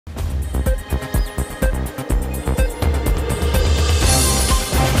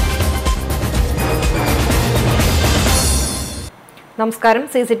നമസ്കാരം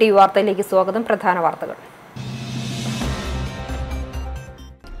സിസിടിവി വാർത്തയിലേക്ക് സ്വാഗതം. പ്രധാന വാർത്തകൾ.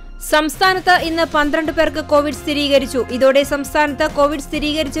 സംസ്ഥാനത്ത് ഇന്ന് 12 പേർക്ക് കോവിഡ് സ്ഥിരീകരിച്ചു. ഇതോടെ സംസ്ഥാനത്ത് കോവിഡ്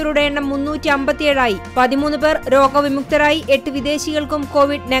സ്ഥിരീകരിച്ചവരുടെ എണ്ണം 357 ആയി. 13 പേർ രോഗവിമുക്തരായി. 8 വിദേശികൾക്കും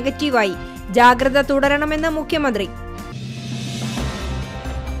കോവിഡ് നെഗറ്റീവായി. ജാഗ്രത തുടരണമെന്ന് മുഖ്യമന്ത്രി.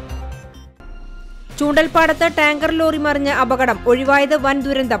 ചൂണ്ടൽപ്പാടത്ത് ടാങ്കർ ലോറി മറിഞ്ഞ് അപകടം. ഒഴിവായത് വൻ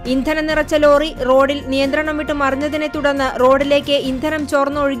ദുരന്തം. ഇന്ധനം നിറച്ച ലോറി റോഡിൽ നിയന്ത്രണം വിട്ട് മറിഞ്ഞതിനെ തുടർന്ന് റോഡിലേക്ക് ഇന്ധനം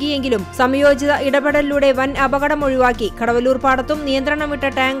ചോർന്നൊഴുകിയെങ്കിലും സംയോജിത ഇടപെടലിലൂടെ വൻ അപകടം ഒഴിവാക്കി. കടവല്ലൂർ പാടത്തും നിയന്ത്രണം വിട്ട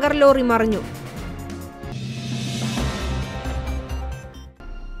ടാങ്കർ ലോറി മറിഞ്ഞു.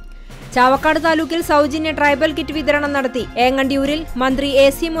 ചാവക്കാട് താലൂക്കിൽ സൗജന്യ ട്രൈബൽ കിറ്റ് വിതരണം നടത്തി. ഏങ്ങണ്ടിയൂരിൽ മന്ത്രി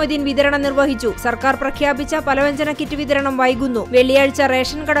എ.സി. മൊയ്തീൻ വിതരണം നിർവഹിച്ചു. സർക്കാർ പ്രഖ്യാപിച്ച പലവ്യഞ്ജന കിറ്റ് വിതരണം വൈകുന്നു. വെള്ളിയാഴ്ച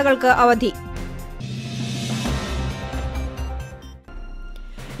റേഷൻ കടകൾക്ക് അവധി.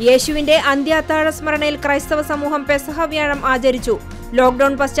 യേശുവിന്റെ അന്ത്യാത്താഴ സ്മരണയിൽ ക്രൈസ്തവ സമൂഹം പെസഹ വ്യാഴം ആചരിച്ചു.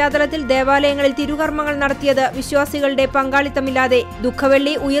 ലോക്ഡൌൺ പശ്ചാത്തലത്തിൽ ദേവാലയങ്ങളിൽ തിരുകർമ്മങ്ങൾ നടത്തിയത് വിശ്വാസികളുടെ പങ്കാളിത്തമില്ലാതെ.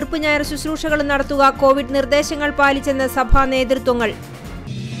 ദുഃഖവെള്ളി, ഉയിർപ്പ് ഞായർ ശുശ്രൂഷകൾ നടത്തുക. കോവിഡ് നിർദ്ദേശങ്ങൾ പാലിച്ചെന്ന് സഭാ നേതൃത്വങ്ങൾ.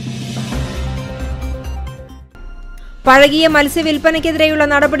 പഴകിയ മത്സ്യവിൽപ്പനയ്ക്കെതിരെയുള്ള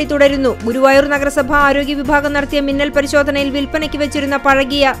നടപടി തുടരുന്നു. ഗുരുവായൂർ നഗരസഭ ആരോഗ്യ വിഭാഗം നടത്തിയ മിന്നൽ പരിശോധനയിൽ വിൽപ്പനയ്ക്ക് വെച്ചിരുന്ന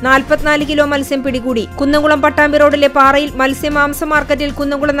പഴകിയ 44 കിലോ മത്സ്യം പിടികൂടി. കുന്നംകുളം പട്ടാമ്പി റോഡിലെ പാറയിൽ മത്സ്യമാംസ മാർക്കറ്റിൽ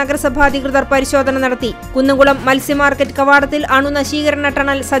കുന്നംകുളം നഗരസഭ അധികൃതർ പരിശോധന നടത്തി. കുന്നംകുളം മത്സ്യമാർക്കറ്റ് കവാടത്തിൽ അണുനശീകരണ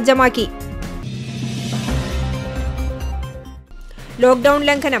ടണൽ സജ്ജമാക്കി. ലോക്ഡൌൺ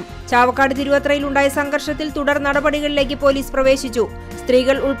ലംഘനം. ചാവക്കാട് തിരുവത്രയിലുണ്ടായ സംഘർഷത്തിൽ തുടർ നടപടികളിലേക്ക് പോലീസ് പ്രവേശിച്ചു.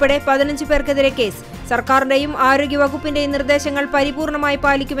 സ്ത്രീകൾ ഉൾപ്പെടെ 15 പേർക്കെതിരെ കേസ്. സർക്കാരിന്റെയും ആരോഗ്യവകുപ്പിന്റെയും നിർദ്ദേശങ്ങൾ പരിപൂർണമായി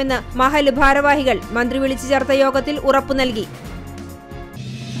പാലിക്കുമെന്ന് മഹല് ഭാരവാഹികൾ മന്ത്രി വിളിച്ചു ചേർത്ത യോഗത്തിൽ ഉറപ്പു നൽകി.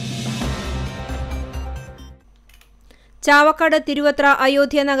 ചാവക്കാട് തിരുവത്ര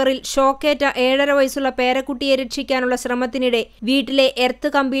അയോധ്യ നഗറിൽ ഷോക്കേറ്റ 7.5 വയസ്സുള്ള പേരക്കുട്ടിയെ രക്ഷിക്കാനുള്ള ശ്രമത്തിനിടെ വീട്ടിലെ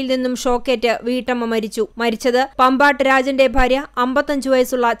എർത്ത് കമ്പിയിൽ നിന്നും ഷോക്കേറ്റ് വീട്ടമ്മ മരിച്ചു. മരിച്ചത് പമ്പാട്ട് രാജന്റെ ഭാര്യ 55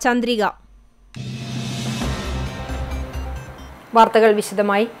 വയസ്സുള്ള ചന്ദ്രിക. വാർത്തകൾ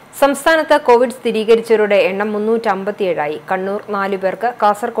വിശദമായി. സംസ്ഥാനത്ത് കോവിഡ് സ്ഥിരീകരിച്ചവരുടെ എണ്ണം 357ആയി. കണ്ണൂർ 4 പേർക്ക്,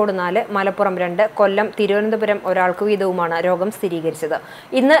 കാസർഗോഡ് 4, മലപ്പുറം 2, കൊല്ലം, തിരുവനന്തപുരം ഒരാൾക്ക് വീതവുമാണ് രോഗം സ്ഥിരീകരിച്ചത്.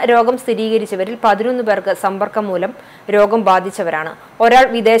 ഇന്ന് രോഗം സ്ഥിരീകരിച്ചവരിൽ 11 പേർക്ക് സമ്പർക്കം മൂലം രോഗം ബാധിച്ചവരാണ്. ഒരാൾ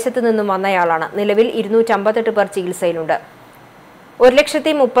വിദേശത്ത് നിന്നും വന്നയാളാണ്. നിലവിൽ 258 പേർ ചികിത്സയിലുണ്ട്.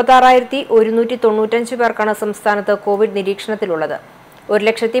 1,36,195 പേർക്കാണ് സംസ്ഥാനത്ത് കോവിഡ് നിരീക്ഷണത്തിലുള്ളത്.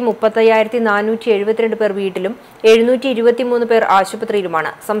 1,35,472 പേർ വീട്ടിലും 723 പേർ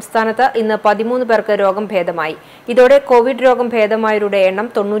ആശുപത്രിയിലുമാണ്. സംസ്ഥാനത്ത് ഇന്ന് 13 പേർക്ക് രോഗം ഭേദമായി. ഇതോടെ കോവിഡ് രോഗം ഭേദമായവരുടെ എണ്ണം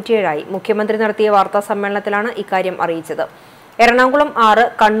 97ആയി. മുഖ്യമന്ത്രി നടത്തിയ വാർത്താ സമ്മേളനത്തിലാണ് ഇക്കാര്യം അറിയിച്ചത്. എറണാകുളം 6,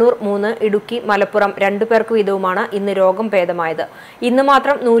 കണ്ണൂർ 3, ഇടുക്കി, മലപ്പുറം 2 പേർക്ക് വീതവുമാണ് ഇന്ന് രോഗം ഭേദമായത്. ഇന്ന്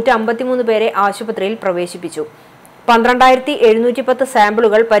മാത്രം 153 പേരെ ആശുപത്രിയിൽ പ്രവേശിപ്പിച്ചു. 12,710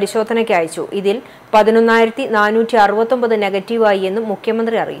 സാമ്പിളുകൾ പരിശോധനയ്ക്ക് അയച്ചു. ഇതിൽ 11,469 നെഗറ്റീവായി എന്നും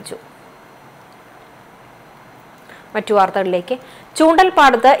മുഖ്യമന്ത്രി അറിയിച്ചു. മറ്റു വാർത്തകളിലേക്ക്.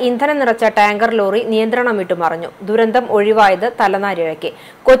 ചൂണ്ടൽപ്പാടത്ത് ഇന്ധനം നിറച്ച ടാങ്കർ ലോറി നിയന്ത്രണം വിട്ടു മറിഞ്ഞു. ദുരന്തം ഒഴിവായത് തലനാരിഴയ്ക്ക്.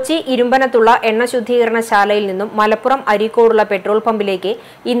 കൊച്ചി ഇരുമ്പനത്തുള്ള എണ്ണ ശുദ്ധീകരണശാലയിൽ നിന്നും മലപ്പുറം അരീക്കോടുള്ള പെട്രോൾ പമ്പിലേക്ക്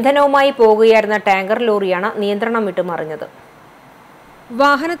ഇന്ധനവുമായി പോകുകയായിരുന്ന ടാങ്കർ ലോറിയാണ് നിയന്ത്രണം വിട്ടു മറിഞ്ഞത്.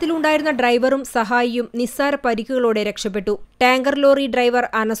 വാഹനത്തിലുണ്ടായിരുന്ന ഡ്രൈവറും സഹായിയും നിസ്സാര പരിക്കുകളോടെ രക്ഷപ്പെട്ടു. ടാങ്കർ ലോറി ഡ്രൈവർ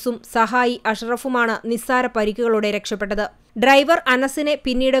അനസും സഹായി അഷ്റഫുമാണ് നിസ്സാര പരിക്കുകളോടെ രക്ഷപ്പെട്ടത്. ഡ്രൈവർ അനസിനെ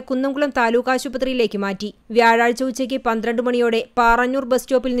പിന്നീട് കുന്നംകുളം താലൂക്ക് ആശുപത്രിയിലേക്ക് മാറ്റി. വ്യാഴാഴ്ച ഉച്ചയ്ക്ക് 12 മണിയോടെ പാറന്നൂർ ബസ്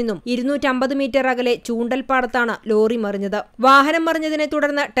സ്റ്റോപ്പിൽ നിന്നും 250 മീറ്റർ അകലെ ചൂണ്ടൽപ്പാടത്താണ് ലോറി മറിഞ്ഞത്. വാഹനം മറിഞ്ഞതിനെ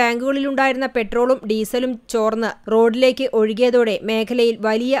തുടർന്ന് ടാങ്കുകളിലുണ്ടായിരുന്ന പെട്രോളും ഡീസലും ചോർന്ന് റോഡിലേക്ക് ഒഴുകിയതോടെ മേഖലയിൽ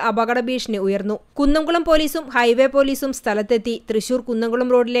വലിയ അപകട ഭീഷണി ഉയർന്നു. കുന്നംകുളം പോലീസും ഹൈവേ പോലീസും സ്ഥലത്തെത്തി തൃശൂർ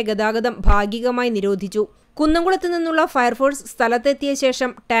കുന്നംകുളം റോഡിലെ ഗതാഗതം ഭാഗികമായി നിരോധിച്ചു. കുന്നംകുളത്ത് നിന്നുള്ള ഫയർഫോഴ്സ് സ്ഥലത്തെത്തിയ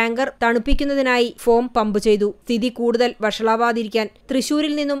ശേഷം ടാങ്കർ തണുപ്പിക്കുന്നതിനായി ഫോം പമ്പ് ചെയ്തു. സ്ഥിതി കൂടുതൽ വഷളാവാതിരിക്കാൻ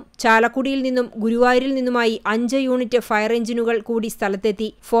തൃശൂരിൽ നിന്നും ചാലക്കുടിയിൽ നിന്നും ഗുരുവായൂരിൽ നിന്നുമായി 5 യൂണിറ്റ് ഫയർ എഞ്ചിനുകൾ കൂടി സ്ഥലത്തെത്തി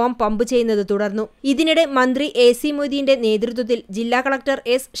ഫോം പമ്പ് ചെയ്യുന്നത് തുടർന്നു. ഇതിനിടെ മന്ത്രി എ.സി. മൊയ്തീന്റെ നേതൃത്വത്തിൽ ജില്ലാ collector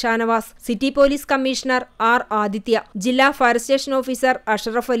S. Shanavas, city police commissioner R. Aditya, ജില്ലാ fire station officer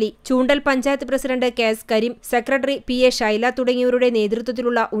Ashraf Ali, ചൂണ്ടൽ panchayat president KS. Kareem, secretary PA. Shaila തുടങ്ങിയവരുടെ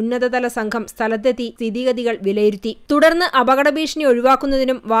നേതൃത്വത്തിലുള്ള ഉന്നതതല സംഘം സ്ഥലത്തെത്തി സ്ഥിതിഗതികൾ വിലയിരുത്തി. തുടർന്ന് അപകട ഭീഷണി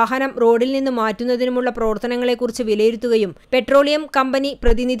ഒഴിവാക്കുന്നതിനും വാഹനം റോഡിൽ നിന്ന് മാറ്റുന്നതിനുമുള്ള പ്രവർത്തനങ്ങളെക്കുറിച്ച് വിലയിരുത്തുകയും പെട്രോളിയം കമ്പനി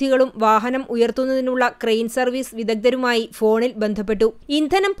പ്രതിനിധികളും വാഹനം ഉയർത്തുന്നതിനുള്ള ക്രെയിൻ സർവീസ് വിദഗ്ധരുമായി ഫോണിൽ ബന്ധപ്പെട്ടു.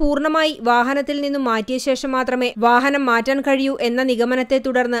 ഇന്ധനം പൂർണ്ണമായി വാഹനത്തിൽ നിന്നും മാറ്റിയ ശേഷം മാത്രമേ വാഹനം മാറ്റാൻ കഴിയൂ എന്ന നിഗമനത്തെ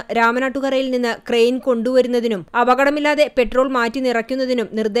തുടർന്ന് രാമനാട്ടുകരയിൽ നിന്ന് ക്രെയിൻ കൊണ്ടുവരുന്നതിനും അപകടമില്ലാതെ പെട്രോൾ മാറ്റി നിറയ്ക്കുന്നതിനും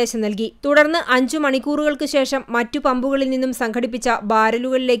നിർദ്ദേശം നൽകി. തുടർന്ന് 5 മണിക്കൂറുകൾക്ക് ശേഷം മറ്റു പമ്പുകളിൽ നിന്നും സംഘടിപ്പിച്ച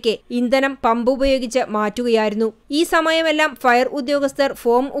ബാരലുകളിലേക്ക് ഇന്ധനം പമ്പ് ഉപയോഗിച്ച് മാറ്റി മാറ്റുകയായിരുന്നു. ഈ സമയമെല്ലാം ഫയർ ഉദ്യോഗസ്ഥർ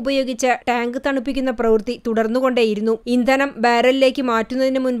ഫോം ഉപയോഗിച്ച് ടാങ്ക് തണുപ്പിക്കുന്ന പ്രവൃത്തി തുടർന്നുകൊണ്ടേയിരുന്നു. ഇന്ധനം ബാരലിലേക്ക്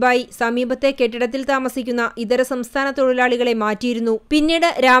മാറ്റുന്നതിന് മുൻപായി സമീപത്തെ കെട്ടിടത്തിൽ താമസിക്കുന്ന ഇതര സംസ്ഥാന തൊഴിലാളികളെ മാറ്റിയിരുന്നു. പിന്നീട്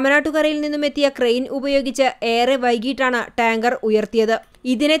രാമനാട്ടുകരയിൽ നിന്നും എത്തിയ ക്രെയിൻ ഉപയോഗിച്ച് ഏറെ വൈകിട്ടാണ് ടാങ്കർ ഉയർത്തിയത്.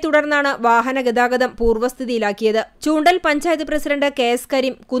 ഇതിനെ തുടർന്നാണ് വാഹന ഗതാഗതം പൂർവ്വസ്ഥിതിയിലാക്കിയത്. ചൂണ്ടൽ panchayat president KS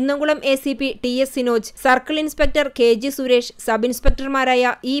Kareem, Kunnamkulam ACP TS Sinoj, circle inspector KG Suresh, sub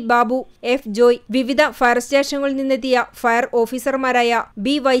ഇൻസ്പെക്ടർമാരായ E Babu, F Joy, വിവിധ ഫയർ സ്റ്റേഷനുകളിൽ നിന്നെത്തിയ ഫയർ ഓഫീസർമാരായ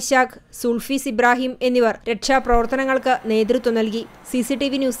B വൈശാഖ്, സുൽഫീസ് ഇബ്രാഹിം എന്നിവർ രക്ഷാപ്രവർത്തനങ്ങൾക്ക് നേതൃത്വം നൽകി.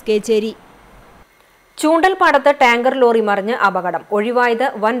 CCTV news Kecheri. ചൂണ്ടൽപ്പാടത്ത് tanker lorry മറിഞ്ഞ് അപകടം, ഒഴിവായത്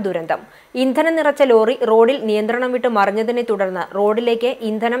വൻ ദുരന്തം. ഇന്ധനം നിറച്ച ലോറി റോഡിൽ നിയന്ത്രണം വിട്ട് മറിഞ്ഞതിനെ തുടർന്ന് റോഡിലേക്ക്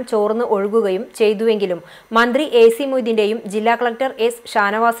ഇന്ധനം ചോർന്ന് ഒഴുകുകയും ചെയ്തുവെങ്കിലും മന്ത്രി AC മൊയ്തീന്റെയും ജില്ലാ collector S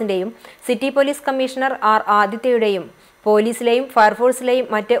ഷാനവാസിന്റെയും city police commissioner R ആദിത്യയുടെയും പോലീസിലെയും ഫയർഫോഴ്സിലെയും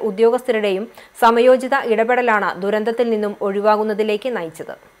മറ്റ് ഉദ്യോഗസ്ഥരുടെയും സമയോചിത ഇടപെടലാണ് ദുരന്തത്തിൽ നിന്നും ഒഴിവാകുന്നതിലേക്ക്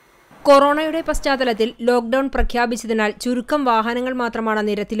നയിച്ചത്. കൊറോണയുടെ പശ്ചാത്തലത്തിൽ ലോക്ഡൌൺ പ്രഖ്യാപിച്ചതിനാൽ ചുരുക്കം വാഹനങ്ങൾ മാത്രമാണ്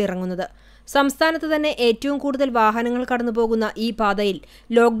നിരത്തിലിറങ്ങുന്നത്. സംസ്ഥാനത്ത് തന്നെ ഏറ്റവും കൂടുതൽ വാഹനങ്ങൾ കടന്നുപോകുന്ന ഈ പാതയിൽ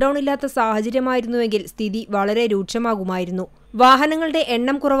ലോക്ഡൌൺ ഇല്ലാത്ത സാഹചര്യമായിരുന്നുവെങ്കിൽ സ്ഥിതി വളരെ രൂക്ഷമാകുമായിരുന്നു. വാഹനങ്ങളുടെ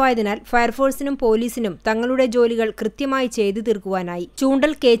എണ്ണം കുറവായതിനാൽ ഫയർഫോഴ്സിനും പോലീസിനും തങ്ങളുടെ ജോലികൾ കൃത്യമായി ചെയ്തു തീർക്കുവാനായി.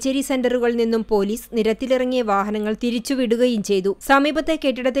 ചൂണ്ടൽ കേച്ചേരി സെന്ററുകളിൽ നിന്നും പോലീസ് നിരത്തിലിറങ്ങിയ വാഹനങ്ങൾ തിരിച്ചുവിടുകയും ചെയ്തു. സമീപത്തെ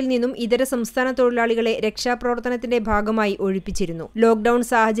കെട്ടിടത്തിൽ നിന്നും ഇതര സംസ്ഥാന തൊഴിലാളികളെ രക്ഷാപ്രവർത്തനത്തിന്റെ ഭാഗമായി ഒഴിപ്പിച്ചിരുന്നു. ലോക്ഡൌൺ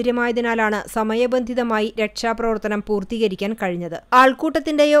സാഹചര്യമായതിനാലാണ് സമയബന്ധിതമായി രക്ഷാപ്രവർത്തനം പൂർത്തീകരിക്കാൻ കഴിഞ്ഞത്.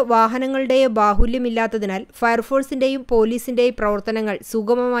 ആൾക്കൂട്ടത്തിന്റെയോ വാഹനങ്ങളുടെയോ ബാഹുല്യമില്ലാത്തതിനാൽ ഫയർഫോഴ്സിന്റെയും പോലീസിന്റെയും പ്രവർത്തനങ്ങൾ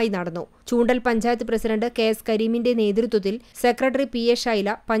സുഗമമായി നടന്നു. ചൂണ്ടൽ പഞ്ചായത്ത് പ്രസിഡന്റ് KS കരീമിന്റെ നേതൃത്വത്തിൽ സെക്രട്ടറി PA ഷൈല,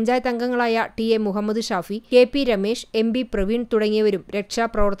 പഞ്ചായത്ത് അംഗങ്ങളായ TA Muhammad Shafi, KP Ramesh, MB Praveen തുടങ്ങിയവരും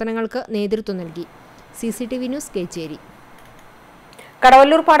രക്ഷാപ്രവർത്തനങ്ങൾക്ക് നേതൃത്വം നൽകി. CCTV news Kecheri.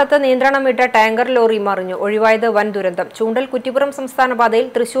 കടവല്ലൂർ പാടത്ത് നിയന്ത്രണം വിട്ട ടാങ്കർ ലോറി മറിഞ്ഞു, ഒഴിവായത് വൻ ദുരന്തം. ചൂണ്ടൽ കുറ്റിപ്പുറം സംസ്ഥാന പാതയിൽ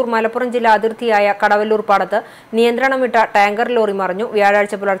തൃശൂർ മലപ്പുറം ജില്ലാ അതിർത്തിയായ കടവല്ലൂർ പാടത്ത് നിയന്ത്രണം വിട്ട ടാങ്കർ ലോറി മറിഞ്ഞു.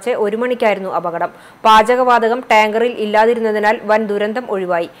 വ്യാഴാഴ്ച പുലർച്ചെ 1 മണിക്കായിരുന്നു അപകടം. പാചകവാതകം ടാങ്കറിൽ ഇല്ലാതിരുന്നതിനാൽ വൻ ദുരന്തം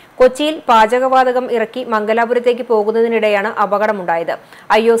ഒഴിവായി. കൊച്ചിയിൽ പാചകവാതകം ഇറക്കി മംഗലാപുരത്തേക്ക് പോകുന്നതിനിടെയാണ് അപകടമുണ്ടായത്.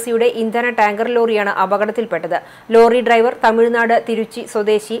 IOCയുടെ ഇന്ധന ടാങ്കർ ലോറിയാണ് അപകടത്തിൽപ്പെട്ടത്. ലോറി ഡ്രൈവർ തമിഴ്നാട് തിരുച്ചി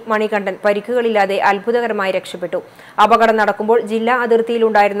സ്വദേശി മണികണ്ഠൻ പരിക്കുകളില്ലാതെ അത്ഭുതകരമായി രക്ഷപ്പെട്ടു. അപകടം നടക്കുമ്പോൾ ജില്ലാ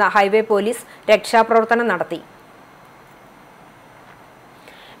അതിർത്തിയിലുണ്ടായിരുന്ന ഹൈവേ പോലീസ് രക്ഷാപ്രവർത്തനം നടത്തി.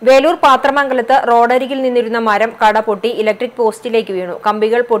 വേലൂർ പാത്രമംഗലത്ത് റോഡരികിൽ നിന്നിരുന്ന മരം കട പൊട്ടി ഇലക്ട്രിക് പോസ്റ്റിലേക്ക് വീണു.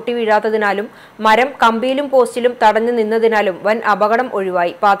 കമ്പികൾ പൊട്ടി വീഴാത്തതിനാലും മരം കമ്പിയിലും പോസ്റ്റിലും തടഞ്ഞു നിന്നതിനാലും വൻ അപകടം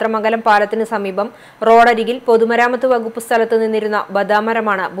ഒഴിവായി. പാത്രമംഗലം പാലത്തിന് സമീപം റോഡരികിൽ പൊതുമരാമത്ത് വകുപ്പ് സ്ഥലത്ത് നിന്നിരുന്ന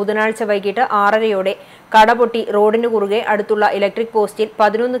ബദാമരമാണ് ബുധനാഴ്ച വൈകിട്ട് 6:30 കട പൊട്ടി റോഡിന് കുറുകെ അടുത്തുള്ള ഇലക്ട്രിക് പോസ്റ്റിൽ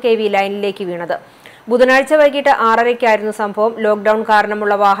 11 kV ലൈനിലേക്ക് വീണത്. ബുധനാഴ്ച വൈകിട്ട് 6:30 സംഭവം. ലോക്ഡൌൺ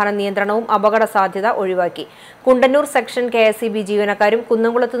കാരണമുള്ള വാഹന നിയന്ത്രണവും അപകട സാധ്യത ഒഴിവാക്കി. കുണ്ടന്നൂർ സെക്ഷൻ KSEB ജീവനക്കാരും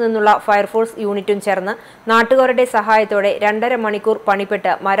കുന്നംകുളത്തു നിന്നുള്ള ഫയർഫോഴ്സ് യൂണിറ്റും ചേർന്ന് നാട്ടുകാരുടെ സഹായത്തോടെ 2.5 മണിക്കൂർ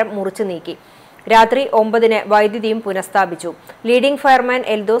പണിപ്പെട്ട് മരം മുറിച്ചു നീക്കി. രാത്രി 9-ന് വൈദ്യുതിയും പുനഃസ്ഥാപിച്ചു. Leading fireman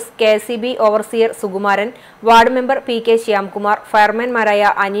Eldhose, KSEB overseer Sukumaran, ward member PK Shyamkumar,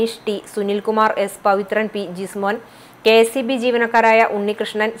 ഫയർമാൻമാരായ Aneesh T, Sunilkumar S, Pavithran P, Jismon, KSEB ജീവനക്കാരായ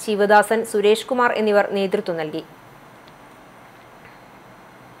Unnikrishnan, Sivadasan, Suresh Kumar എന്നിവർ നേതൃത്വം നൽകി.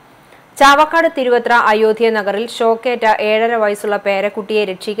 ചാവക്കാട് തിരുവത്ര അയോധ്യ നഗറിൽ ഷോക്കേറ്റ 7.5 വയസ്സുള്ള പേരക്കുട്ടിയെ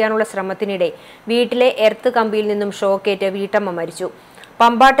രക്ഷിക്കാനുള്ള ശ്രമത്തിനിടെ വീട്ടിലെ എർത്ത് കമ്പിയിൽ നിന്നും ഷോക്കേറ്റ് വീട്ടമ്മ മരിച്ചു.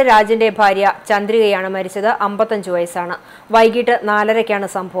 പമ്പാട്ട് രാജന്റെ ഭാര്യ ചന്ദ്രികയാണ് മരിച്ചത്. 55 വയസ്സാണ്. വൈകിട്ട് 4:30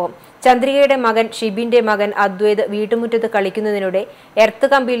 സംഭവം. ചന്ദ്രികയുടെ മകൻ ഷിബിന്റെ മകൻ അദ്വൈത് വീട്ടുമുറ്റത്ത് കളിക്കുന്നതിനിടെ എർത്ത്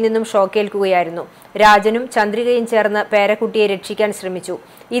കമ്പിയിൽ നിന്നും ഷോക്കേൽക്കുകയായിരുന്നു. രാജനും ചന്ദ്രികയും ചേർന്ന് പേരക്കുട്ടിയെ രക്ഷിക്കാൻ ശ്രമിച്ചു.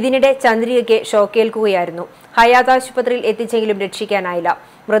 ഇതിനിടെ ചന്ദ്രികയ്ക്ക് ഷോക്കേൽക്കുകയായിരുന്നു. ഹയാത്ത് ആശുപത്രിയിൽ എത്തിച്ചെങ്കിലും രക്ഷിക്കാനായില്ല.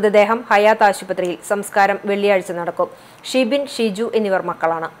 മൃതദേഹം ഹയാത്ത് ആശുപത്രിയിൽ. സംസ്കാരം വെള്ളിയാഴ്ച നടക്കും. ഷിബിൻ, ഷിജു എന്നിവർ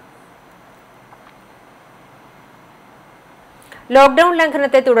മക്കളാണ്. ലോക്ഡൌൺ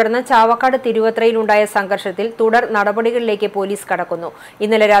ലംഘനത്തെ തുടർന്ന് ചാവക്കാട് തിരുവത്രയിലുണ്ടായ സംഘർഷത്തിൽ തുടർ നടപടികളിലേക്ക് പോലീസ് കടക്കുന്നു.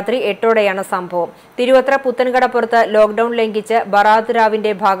 ഇന്നലെ രാത്രി 8:00 സംഭവം. തിരുവത്ര പുത്തൻകടപ്പുറത്ത് ലോക്ഡൌൺ ലംഘിച്ച് ബറാത്ത്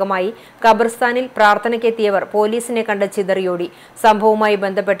രാവിന്റെ ഭാഗമായി ഖബർസ്ഥാനിൽ പ്രാർത്ഥനയ്ക്കെത്തിയവർ പോലീസിനെ കണ്ട് ചിതറിയോടി. സംഭവവുമായി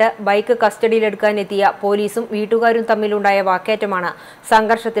ബന്ധപ്പെട്ട് ബൈക്ക് കസ്റ്റഡിയിലെടുക്കാനെത്തിയ പോലീസും വീട്ടുകാരും തമ്മിലുണ്ടായ വാക്കേറ്റമാണ്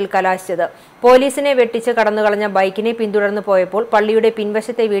സംഘർഷത്തിൽ കലാശിച്ചത്. പോലീസിനെ വെട്ടിച്ച് കടന്നുകളഞ്ഞ ബൈക്കിനെ പിന്തുടർന്നു പോയപ്പോൾ പള്ളിയുടെ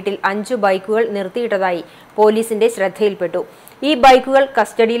പിൻവശത്തെ വീട്ടിൽ 5 ബൈക്കുകൾ നിർത്തിയിട്ടതായി പോലീസിന്റെ ശ്രദ്ധയിൽപ്പെട്ടു. ഈ ബൈക്കുകൾ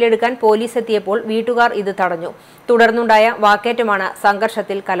കസ്റ്റഡിയിലെടുക്കാൻ പോലീസ് എത്തിയപ്പോൾ വീട്ടുകാർ ഇത് തടഞ്ഞു. തുടർന്നുണ്ടായ വാക്കേറ്റമാണ്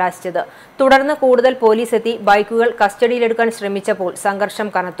സംഘർഷത്തിൽ കലാശിച്ചത്. തുടർന്ന് കൂടുതൽ പോലീസ് എത്തി ബൈക്കുകൾ കസ്റ്റഡിയിലെടുക്കാൻ ശ്രമിച്ചപ്പോൾ സംഘർഷം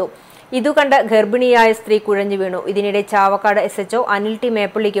കനത്തു. ഇതുകണ്ട് ഗർഭിണിയായ സ്ത്രീ കുഴഞ്ഞു വീണു. ഇതിനിടെ ചാവക്കാട് SHO അനിൽ T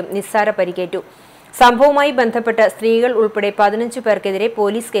മേപ്പള്ളിക്കും നിസ്സാര പരിക്കേറ്റു. സംഭവവുമായി ബന്ധപ്പെട്ട് സ്ത്രീകൾ ഉൾപ്പെടെ 15 പേർക്കെതിരെ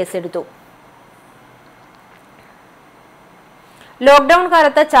പോലീസ് കേസെടുത്തു. ലോക്ഡൌൺ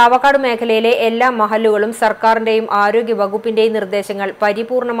കാലത്ത് ചാവക്കാട് മേഖലയിലെ എല്ലാ മഹല്ലുകളും സർക്കാരിന്റെയും ആരോഗ്യ വകുപ്പിന്റെയും നിർദ്ദേശങ്ങൾ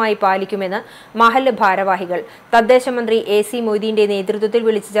പരിപൂർണമായി പാലിക്കുമെന്ന് മഹല്ല് ഭാരവാഹികൾ. തദ്ദേശ മന്ത്രി എ.സി. മൊയ്തീന്റെ നേതൃത്വത്തിൽ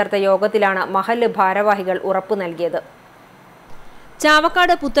വിളിച്ചു ചേർത്ത യോഗത്തിലാണ് മഹല്ല് ഭാരവാഹികൾ ഉറപ്പു നൽകിയത്.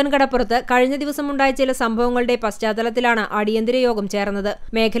 ചാവക്കാട് പുത്തൻകടപ്പുറത്ത് കഴിഞ്ഞ ദിവസമുണ്ടായ ചില സംഭവങ്ങളുടെ പശ്ചാത്തലത്തിലാണ് അടിയന്തര യോഗം ചേർന്നത്.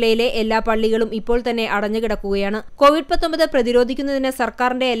 മേഖലയിലെ എല്ലാ പള്ളികളും ഇപ്പോൾ തന്നെ അടഞ്ഞുകിടക്കുകയാണ്. കോവിഡ്-19 പ്രതിരോധിക്കുന്നതിന്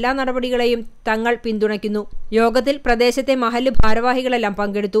സർക്കാരിന്റെ എല്ലാ നടപടികളെയും തങ്ങൾ പിന്തുണയ്ക്കുന്നു. യോഗത്തിൽ പ്രദേശത്തെ മഹല്ല് ഭാരവാഹികളെല്ലാം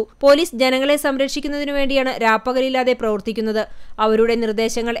പങ്കെടുത്തു. പോലീസ് ജനങ്ങളെ സംരക്ഷിക്കുന്നതിനു വേണ്ടിയാണ് രാപ്പകലില്ലാതെ പ്രവർത്തിക്കുന്നത്. അവരുടെ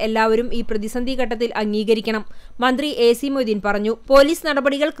നിർദ്ദേശങ്ങൾ എല്ലാവരും ഈ പ്രതിസന്ധി ഘട്ടത്തിൽ അംഗീകരിക്കണം. മന്ത്രി എ.സി. മൊയ്തീൻ പറഞ്ഞു. പോലീസ്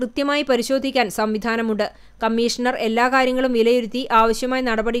നടപടികൾ കൃത്യമായി പരിശോധിക്കാൻ സംവിധാനമുണ്ട്. കമ്മീഷണർ എല്ലാ കാര്യങ്ങളും വിലയിരുത്തി ആവശ്യമായ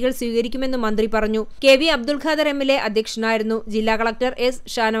നടപടികൾ സ്വീകരിക്കുമെന്ന് മന്ത്രി പറഞ്ഞു. കെ.വി. അബ്ദുൽ ഖാദർ എം.എൽ.എ. അധ്യക്ഷനായിരുന്നു. ജില്ലാ കളക്ടർ എസ്.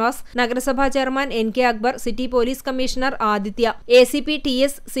 ഷാനവാസ്, നഗരസഭാ chairman N.K.. Akbar, city police commissioner Aditya, എ.സി.പി.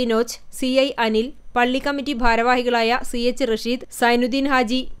 TS. Sinoj, സി.ഐ. Anil, പള്ളി കമ്മിറ്റി ഭാരവാഹികളായ സി.എച്ച്. റഷീദ്, സൈനുദ്ദീൻ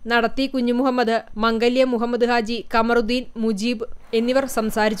ഹാജി, നടത്തി കുഞ്ഞുമുഹമ്മദ്, മംഗല്യ മുഹമ്മദ് ഹാജി, കമറുദ്ദീൻ, മുജീബ് എന്നിവർ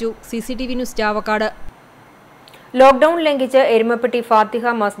സംസാരിച്ചു. CCTV news Chavakkad. ലോക്ഡൌൺ ലംഘിച്ച് എരുമപ്പെട്ടി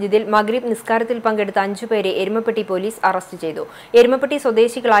ഫാത്തിഹ മസ്ജിദിൽ മഗ്രിബ് നിസ്കാരത്തിൽ പങ്കെടുത്ത 5 പേരെ എരുമപ്പെട്ടി പോലീസ് അറസ്റ്റ് ചെയ്തു. എരുമപ്പെട്ടി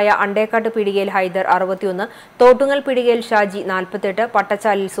സ്വദേശികളായ അണ്ടേക്കാട്ട് പീടികയിൽ ഹൈദർ 61, തോട്ടുങ്ങൽ പീടികയിൽ ഷാജി 48,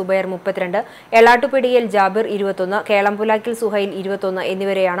 പട്ടച്ചാലിൽ സുബൈർ 32, എളാട്ടുപീടികയിൽ ജാബിർ 21, കേളംപുലാക്കിൽ സുഹൈൽ 21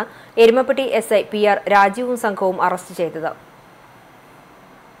 എന്നിവരെയാണ് എരുമപ്പെട്ടി SI PR രാജീവും സംഘവും അറസ്റ്റ് ചെയ്തത്.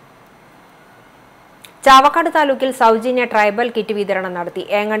 ചാവക്കാട് താലൂക്കിൽ സൗജന്യ ട്രൈബൽ കിറ്റ് വിതരണം നടത്തി.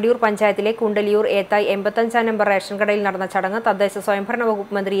 ഏങ്ങണ്ടിയൂർ പഞ്ചായത്തിലെ കുണ്ടലിയൂർ ഏത്തായി 85 നമ്പർ റേഷൻ കടയിൽ നടന്ന ചടങ്ങ് തദ്ദേശ സ്വയംഭരണ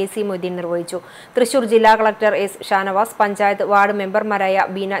വകുപ്പ് മന്ത്രി എ.സി. മൊയ്തീൻ നിർവഹിച്ചു. തൃശൂർ ജില്ലാ collector S. Shanavas, panchayat ward മെമ്പർമാരായ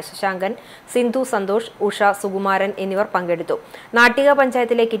ബീന ശശാങ്കൻ, സിന്ധു സന്തോഷ്, ഉഷ സുകുമാരൻ എന്നിവർ പങ്കെടുത്തു. നാട്ടിക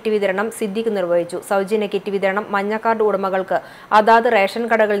പഞ്ചായത്തിലെ കിറ്റ് വിതരണം സിദ്ദിഖ് നിർവഹിച്ചു. സൗജന്യ കിറ്റ് വിതരണം മഞ്ഞ കാർഡ് ഉടമകൾക്ക് അതാത് റേഷൻ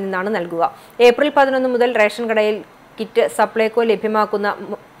കടകളിൽ നിന്നാണ് നൽകുക. ഏപ്രിൽ 11 മുതൽ റേഷൻ കടയിൽ കിറ്റ് സപ്ലൈകോ ലഭ്യമാക്കുന്ന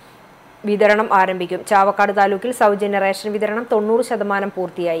വിതരണം ആരംഭിക്കും. ചാവക്കാട് താലൂക്കിൽ സൗജന്യ റേഷൻ വിതരണം 90%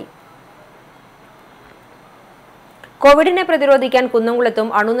 പൂർത്തിയായി. കോവിഡിനെ പ്രതിരോധിക്കാൻ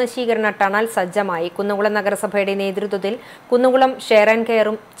കുന്നംകുളത്തും അണുനശീകരണ ടണൽ സജ്ജമായി. കുന്നംകുളം നഗരസഭയുടെ നേതൃത്വത്തിൽ കുന്നംകുളം ഷെയർ ആൻഡ്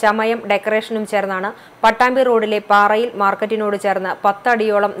കെയറും ചമയം ഡെക്കറേഷനും ചേർന്നാണ് പട്ടാമ്പി റോഡിലെ പാറയിൽ മാർക്കറ്റിനോട് ചേർന്ന് 10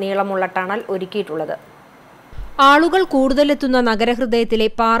 അടിയോളം നീളമുള്ള ടണൽ ഒരുക്കിയിട്ടുള്ളത്. ആളുകൾ കൂടുതലെത്തുന്ന നഗരഹൃദയത്തിലെ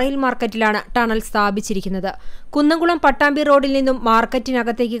പാറയിൽ മാർക്കറ്റിലാണ് ടണൽ സ്ഥാപിച്ചിരിക്കുന്നത്. കുന്നംകുളം പട്ടാമ്പി റോഡിൽ നിന്നും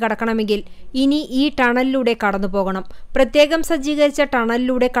മാർക്കറ്റിനകത്തേക്ക് കടക്കണമെങ്കിൽ ഇനി ഈ ടണലിലൂടെ കടന്നുപോകണം. പ്രത്യേകം സജ്ജീകരിച്ച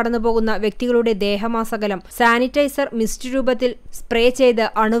ടണലിലൂടെ കടന്നുപോകുന്ന വ്യക്തികളുടെ ദേഹമാസകലം സാനിറ്റൈസർ മിസ്റ്റ് രൂപത്തിൽ സ്പ്രേ ചെയ്ത്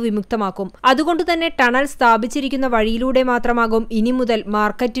അണുവിമുക്തമാക്കും. അതുകൊണ്ടുതന്നെ ടണൽ സ്ഥാപിച്ചിരിക്കുന്ന വഴിയിലൂടെ മാത്രമാകും ഇനി മുതൽ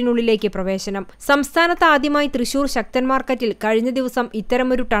മാർക്കറ്റിനുള്ളിലേക്ക് പ്രവേശനം. സംസ്ഥാനത്ത് ആദ്യമായി തൃശൂർ ശക്തൻ മാർക്കറ്റിൽ കഴിഞ്ഞ ദിവസം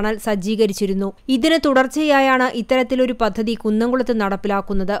ഇത്തരമൊരു ടണൽ സജ്ജീകരിച്ചിരുന്നു. ഇതിന് തുടർച്ചയായാണ് ഇത്തരത്തിലൊരു പദ്ധതി കുന്നംകുളത്ത്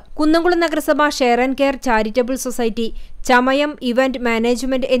നടപ്പിലാക്കുന്നത്. കുന്നംകുളം നഗരസഭ share and care charitable society, Chamayam event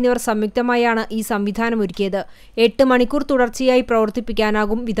management എന്നിവർ സംയുക്തമായാണ് ഈ സംവിധാനമൊരുക്കിയത്. 8 മണിക്കൂർ തുടർച്ചയായി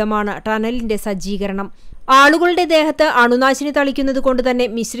പ്രവർത്തിപ്പിക്കാനാകും വിധമാണ് ടണലിന്റെ സജ്ജീകരണം. ആളുകളുടെ ദേഹത്ത് അണുനാശിനി തളിക്കുന്നത് കൊണ്ട് തന്നെ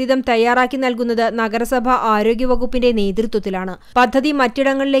മിശ്രിതം തയ്യാറാക്കി നൽകുന്നത് നഗരസഭ ആരോഗ്യവകുപ്പിന്റെ നേതൃത്വത്തിലാണ്. പദ്ധതി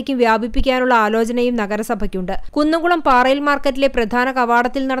മറ്റിടങ്ങളിലേക്കും വ്യാപിപ്പിക്കാനുള്ള ആലോചനയും നഗരസഭയ്ക്കുണ്ട്. കുന്നംകുളം പാറയിൽ മാർക്കറ്റിലെ പ്രധാന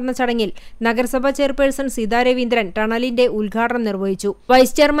കവാടത്തിൽ നടന്ന ചടങ്ങിൽ നഗരസഭ ചെയർപേഴ്സൺ സീതാ രവീന്ദ്രൻ ടണലിന്റെ ഉദ്ഘാടനം നിർവഹിച്ചു.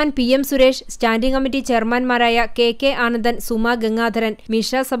 Vice chairman PM Suresh, standing committee ചെയർമാൻമാരായ KK Anandan, Suma Gangadharan,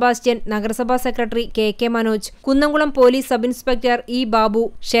 Misha Sebastian, നഗരസഭാ secretary KK Manoj, Kunnamkulam police sub inspector E Babu,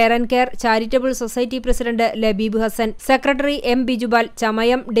 share and care charitable society president Labeeb Hasan, secretary M Bijupal,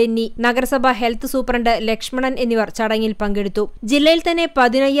 ചമയം ഡെന്നി, നഗരസഭ ഹെൽത്ത് സൂപ്രണ്ട് ലക്ഷ്മണൻ എന്നിവർ ചടങ്ങിൽ പങ്കെടുത്തു. ജില്ലയിൽ തന്നെ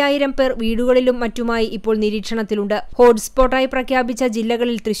 15,000 പേർ വീടുകളിലും മറ്റുമായി ഇപ്പോൾ നിരീക്ഷണത്തിലുണ്ട്. ഹോട്ട്സ്പോട്ടായി പ്രഖ്യാപിച്ച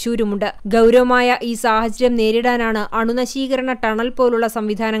ജില്ലകളിൽ തൃശൂരുമുണ്ട്. ഗൌരവമായ ഈ സാഹചര്യം നേരിടാനാണ് അണുനശീകരണ ടണൽ പോലുള്ള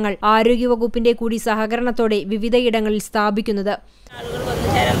സംവിധാനങ്ങൾ ആരോഗ്യവകുപ്പിന്റെ കൂടി സഹകരണത്തോടെ വിവിധയിടങ്ങളിൽ സ്ഥാപിക്കുന്നത്. ആളുകൾ വന്നു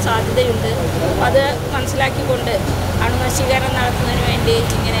ചേരാൻ സാധ്യതയുണ്ട്. അത് മനസ്സിലാക്കിക്കൊണ്ട് അണുനശീകരണം നടത്തുന്നതിന് വേണ്ടി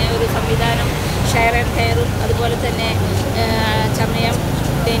ഇങ്ങനെ ഒരു സംവിധാനം ഷെയർ ആൻഡ് കെയറും അതുപോലെ തന്നെ ചമയം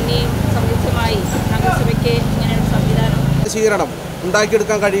ഡെന്നിയും സംയുക്തമായി നഗരസഭയ്ക്ക് ഇങ്ങനെയൊരു സംവിധാനം നശീകരണം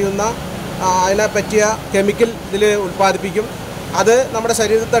ഉണ്ടാക്കിയെടുക്കാൻ കഴിയുന്ന അതിനെ പറ്റിയ കെമിക്കൽ ഇതിൽ ഉൽപ്പാദിപ്പിക്കും. അത് നമ്മുടെ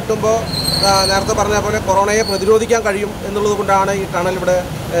ശരീരത്തിൽ തട്ടുമ്പോൾ നേരത്തെ പറഞ്ഞ പോലെ കൊറോണയെ പ്രതിരോധിക്കാൻ കഴിയും എന്നുള്ളത് കൊണ്ടാണ് ഈ ടണൽ ഇവിടെ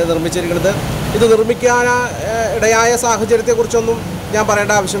നിർമ്മിച്ചിരിക്കുന്നത്. ഇത് നിർമ്മിക്കാൻ ഇടയായ സാഹചര്യത്തെക്കുറിച്ചൊന്നും ഞാൻ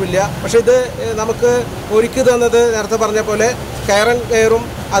പറയേണ്ട ആവശ്യമില്ല. പക്ഷേ ഇത് നമുക്ക് ഒരുക്കി തന്നത് നേരത്തെ പറഞ്ഞ പോലെ കെയർ ആൻഡ് കെയറും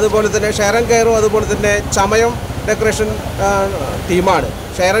അതുപോലെ തന്നെ ഷെയർ ആൻഡ് കെയറും അതുപോലെ തന്നെ ചമയം ഡെക്കറേഷൻ ടീമാണ്.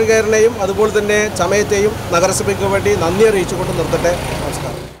 ഷെയർ ആൻഡ് കെയറിനെയും അതുപോലെ തന്നെ ചമയത്തെയും നഗരസഭയ്ക്ക് വേണ്ടി നന്ദി അറിയിച്ചുകൊണ്ട് നിർത്തട്ടെ.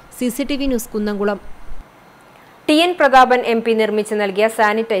 നമസ്കാരം. CCTV news Kunnamkulam. TN. Prathapan MP നിർമ്മിച്ച് നൽകിയ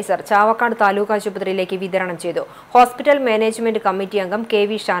സാനിറ്റൈസർ ചാവക്കാട് താലൂക്ക് ആശുപത്രിയിലേക്ക് വിതരണം ചെയ്തു. ഹോസ്പിറ്റൽ മാനേജ്മെന്റ് കമ്മിറ്റി അംഗം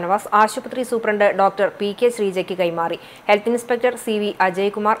KV ഷാനവാസ് ആശുപത്രി സൂപ്രണ്ട് ഡോക്ടർ PK ശ്രീജയ്ക്ക് കൈമാറി. Health inspector CV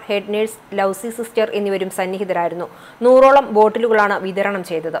Ajaykumar, head nurse lousy sister എന്നിവരും സന്നിഹിതരായിരുന്നു. 100ഓളം ബോട്ടിലുകളാണ് വിതരണം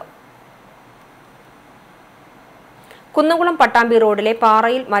ചെയ്തത്. കുന്നംകുളം പട്ടാമ്പി റോഡിലെ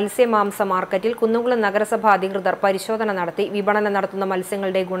പാറയിൽ മത്സ്യമാംസ മാർക്കറ്റിൽ കുന്നംകുളം നഗരസഭ അധികൃതർ പരിശോധന നടത്തി. വിപണനം നടത്തുന്ന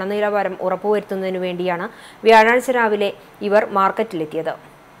മത്സ്യങ്ങളുടെ ഗുണനിലവാരം ഉറപ്പുവരുത്തുന്നതിനു വേണ്ടിയാണ് വ്യാഴാഴ്ച രാവിലെ ഇവർ മാർക്കറ്റിലെത്തിയത്.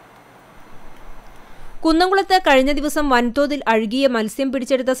 കുന്നംകുളത്ത് കഴിഞ്ഞ ദിവസം വൻതോതിൽ അഴുകിയ മത്സ്യം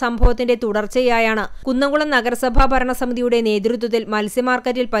പിടിച്ചെടുത്ത സംഭവത്തിന്റെ തുടർച്ചയായാണ് കുന്നംകുളം നഗരസഭാ ഭരണസമിതിയുടെ നേതൃത്വത്തിൽ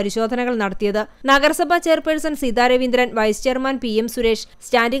മത്സ്യമാർക്കറ്റിൽ പരിശോധനകൾ നടത്തിയത്. നഗരസഭാ chairperson Sita Raveendran, vice chairman PM Suresh,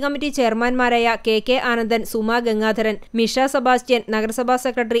 standing committee ചെയർമാൻമാരായ KK Anandan, Suma Gangadharan, Misha Sebastian, നഗരസഭാ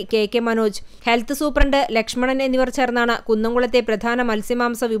secretary KK Manoj, health superintendent Lakshmanan എന്നിവർ ചേർന്നാണ് കുന്നംകുളത്തെ പ്രധാന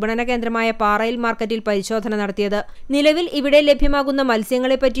മത്സ്യമാംസ വിപണന കേന്ദ്രമായ പാറയിൽ മാർക്കറ്റിൽ പരിശോധന നടത്തിയത്. നിലവിൽ ഇവിടെ ലഭ്യമാകുന്ന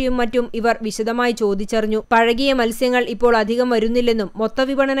മത്സ്യങ്ങളെപ്പറ്റിയും മറ്റും ഇവർ വിശദമായി ചോദിച്ചു. പഴകിയ മത്സ്യങ്ങൾ ഇപ്പോൾ അധികം വരുന്നില്ലെന്നും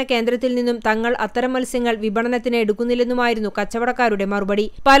മൊത്തവിപണന കേന്ദ്രത്തിൽ നിന്നും തങ്ങൾ അത്തരം മത്സ്യങ്ങൾ വിപണനത്തിന് എടുക്കുന്നില്ലെന്നുമായിരുന്നു കച്ചവടക്കാരുടെ മറുപടി.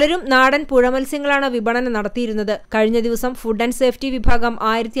 പലരും നാടൻ പുഴ മത്സ്യങ്ങളാണ് വിപണനം നടത്തിയിരുന്നത്. കഴിഞ്ഞ ദിവസം ഫുഡ് ആൻഡ് സേഫ്റ്റി വിഭാഗം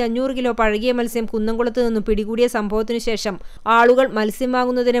 1500 കിലോ പഴകിയ മത്സ്യം കുന്നംകുളത്ത് നിന്നും പിടികൂടിയ സംഭവത്തിനു ശേഷം ആളുകൾ മത്സ്യം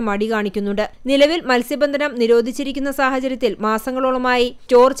വാങ്ങുന്നതിന് മടി കാണിക്കുന്നുണ്ട്. നിലവിൽ മത്സ്യബന്ധനം നിരോധിച്ചിരിക്കുന്ന സാഹചര്യത്തിൽ മാസങ്ങളോളമായി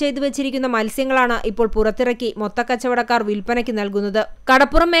സ്റ്റോർ ചെയ്തു വെച്ചിരിക്കുന്ന മത്സ്യങ്ങളാണ് ഇപ്പോൾ പുറത്തിറക്കി മൊത്തക്കച്ചവടക്കാർ വിൽപ്പനയ്ക്ക് നൽകുന്നത്.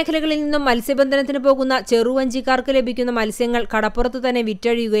 കടപ്പുറം മേഖലകളിൽ നിന്നും മത്സ്യബന്ധനത്തിന് പോകുന്ന ചെറുവഞ്ചിക്കാർക്ക് ലഭിക്കുന്ന മത്സ്യങ്ങൾ കടപ്പുറത്ത് തന്നെ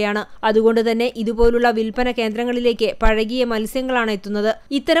വിറ്റഴിയുകയാണ്. അതുകൊണ്ട് തന്നെ ഇതുപോലുള്ള വിൽപ്പന കേന്ദ്രങ്ങളിലേക്ക് പഴകിയ മത്സ്യങ്ങളാണ് എത്തുന്നത്.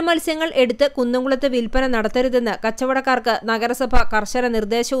 ഇത്തരം മത്സ്യങ്ങൾ എടുത്ത് കുന്നംകുളത്ത് വിൽപ്പന നടത്തരുതെന്ന് കച്ചവടക്കാർക്ക് നഗരസഭ കർശന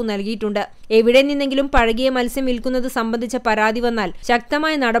നിർദ്ദേശവും നൽകിയിട്ടുണ്ട്. എവിടെ നിന്നെങ്കിലും പഴകിയ മത്സ്യം വിൽക്കുന്നത് സംബന്ധിച്ച പരാതി വന്നാൽ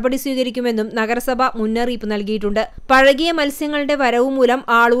ശക്തമായ നടപടി സ്വീകരിക്കുമെന്നും നഗരസഭ മുന്നറിയിപ്പ് നൽകിയിട്ടുണ്ട്. പഴകിയ മത്സ്യങ്ങളുടെ വരവ് മൂലം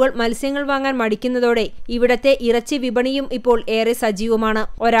ആളുകൾ മത്സ്യങ്ങൾ വാങ്ങാൻ മടിക്കുന്നതോടെ ഇവിടത്തെ ഇറച്ചി വിപണിയും ഇപ്പോൾ ഏറെ സജീവമാണ്.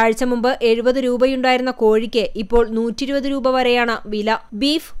 ഒരാഴ്ച മുമ്പ് 70 രൂപയുണ്ടായിരുന്ന കോഴിക്ക് ഇപ്പോൾ 120 രൂപ വരെയാണ് വില.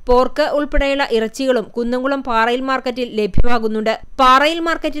 ബീഫ്, പോർക്ക് ഉൾപ്പെടെയുള്ള ഇറച്ചികളും കുന്നംകുളം പാറയിൽ മാർക്കറ്റിൽ ലഭ്യമാകുന്നുണ്ട്. പാറയിൽ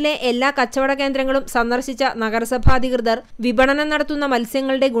മാർക്കറ്റിലെ എല്ലാ കച്ചവട കേന്ദ്രങ്ങളും സന്ദർശിച്ച നഗരസഭാധികൃതർ വിപണനം നടത്തുന്ന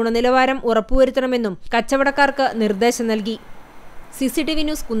മത്സ്യങ്ങളുടെ ഗുണനിലവാരം ഉറപ്പുവരുത്തണമെന്നും കച്ചവടക്കാർക്ക് നിർദ്ദേശം നൽകി. CCTV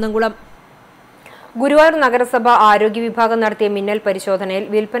news Kunnamkulam. ഗുരുവായൂർ നഗരസഭ ആരോഗ്യ വിഭാഗം നടത്തിയ മിന്നൽ പരിശോധനയിൽ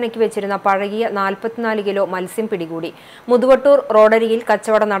വിൽപ്പനയ്ക്ക് വെച്ചിരുന്ന പഴകിയ 44 കിലോ മത്സ്യം പിടികൂടി. മുതുവട്ടൂർ റോഡരികിൽ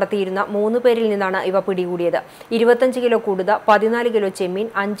കച്ചവടം നടത്തിയിരുന്ന 3 പേരിൽ നിന്നാണ് ഇവ പിടികൂടിയത്. 25 കിലോ കൂടുത, 14 കിലോ ചെമ്മീൻ,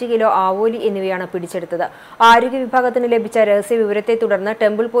 5 കിലോ ആവോലി എന്നിവയാണ് പിടിച്ചെടുത്തത്. ആരോഗ്യ വിഭാഗത്തിന് ലഭിച്ച രഹസ്യ വിവരത്തെ തുടർന്ന്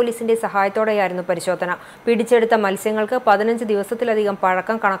ടെമ്പിൾ പോലീസിന്റെ സഹായത്തോടെയായിരുന്നു പരിശോധന. പിടിച്ചെടുത്ത മത്സ്യങ്ങൾക്ക് 15 ദിവസത്തിലധികം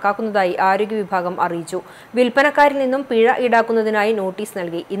പഴക്കം കണക്കാക്കുന്നതായി ആരോഗ്യ വിഭാഗം അറിയിച്ചു. വിൽപ്പനക്കാരിൽ നിന്നും പിഴ ഈടാക്കുന്നതിനായി നോട്ടീസ്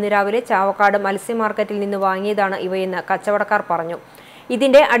നൽകി. ഇന്ന് രാവിലെ ചാവക്കാട് മത്സ്യ മാർക്കറ്റിൽ നിന്ന് വാങ്ങിയതാണ് ഇവയെന്ന് കച്ചവടക്കാർ പറഞ്ഞു.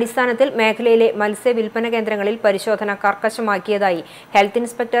 ഇതിന്റെ അടിസ്ഥാനത്തിൽ മേഖലയിലെ മത്സ്യ വിൽപ്പന കേന്ദ്രങ്ങളിൽ പരിശോധന കർക്കശമാക്കിയതായി health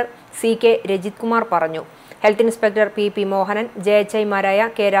inspector CK Rajith Kumar പറഞ്ഞു. Health inspector PP Mohanan, JHIമാരായ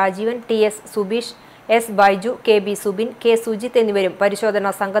K Rajeevan, TS Subeesh, S Baiju, KB Subin, K Sujith എന്നിവരും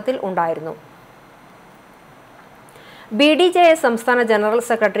പരിശോധനാ സംഘത്തിൽ ഉണ്ടായിരുന്നു. BDJS സംസ്ഥാന ജനറൽ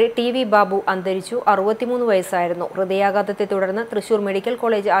സെക്രട്ടറി TV ബാബു അന്തരിച്ചു. 63 വയസ്സായിരുന്നു. ഹൃദയാഘാതത്തെ തുടർന്ന് തൃശൂർ മെഡിക്കൽ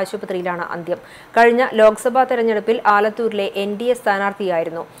കോളേജ് ആശുപത്രിയിലാണ് അന്ത്യം. കഴിഞ്ഞ ലോക്സഭാ തെരഞ്ഞെടുപ്പിൽ ആലത്തൂരിലെ NDA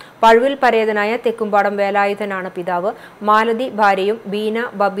സ്ഥാനാർത്ഥിയായിരുന്നു. പഴുവിൽ പരേതനായ തെക്കുംപാടം വേലായുധനാണ് പിതാവ്. മാലതി ഭാര്യയും ബീന,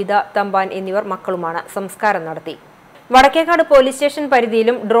 ബബിത, തമ്പാൻ എന്നിവർ മക്കളുമാണ്. സംസ്കാരം നടത്തി. വടക്കേക്കാട് പോലീസ് സ്റ്റേഷൻ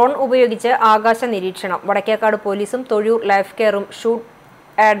പരിധിയിലും ഡ്രോൺ ഉപയോഗിച്ച് ആകാശ നിരീക്ഷണം. വടക്കേക്കാട് പോലീസും തൊഴിയൂർ ലൈഫ് കെയറും ഷൂട്ട്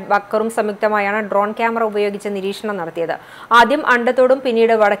ആഡ് ബക്കറും സംയുക്തമായാണ് ഡ്രോൺ ക്യാമറ ഉപയോഗിച്ച് നിരീക്ഷണം നടത്തിയത്. ആദ്യം അണ്ടത്തോടും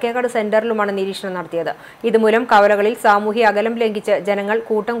പിന്നീട് വടക്കേക്കാട് സെന്ററിലുമാണ് നിരീക്ഷണം നടത്തിയത്. ഇതുമൂലം കവലകളിൽ സാമൂഹ്യ അകലം ലംഘിച്ച് ജനങ്ങൾ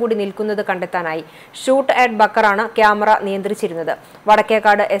കൂട്ടം കൂടി നിൽക്കുന്നത് കണ്ടെത്താനായി. ഷൂട്ട് ആഡ് ബക്കറാണ് ക്യാമറ നിയന്ത്രിച്ചിരുന്നത്.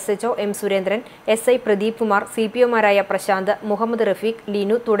 Vadakkekad SHO M Surendran, SI Pradeep Kumar, CPOമാരായ Prashant, Muhammad Rafeeq,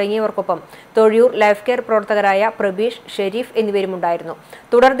 Linu തുടങ്ങിയവർക്കൊപ്പം Thozhiyur life care പ്രവർത്തകരായ പ്രബീഷ്, ഷെരീഫ് എന്നിവരുമുണ്ടായിരുന്നു.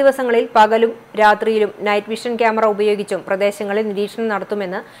 തുടർ ദിവസങ്ങളിൽ പകലും രാത്രിയിലും നൈറ്റ് വിഷൻ ക്യാമറ ഉപയോഗിച്ചും പ്രദേശങ്ങളിൽ നിരീക്ഷണം നടത്തുമെന്ന്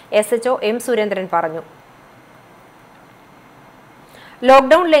SHO M സുരേന്ദ്രൻ പറഞ്ഞു.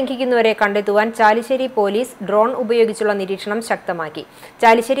 ലോക്ഡൌൺ ലംഘിക്കുന്നവരെ കണ്ടെത്തുവാൻ ചാലിശ്ശേരി പോലീസ് ഡ്രോൺ ഉപയോഗിച്ചുള്ള നിരീക്ഷണം ശക്തമാക്കി.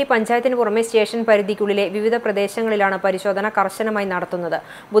 ചാലിശ്ശേരി പഞ്ചായത്തിന് പുറമെ സ്റ്റേഷൻ പരിധിക്കുള്ളിലെ വിവിധ പ്രദേശങ്ങളിലാണ് പരിശോധന കർശനമായി നടത്തുന്നത്.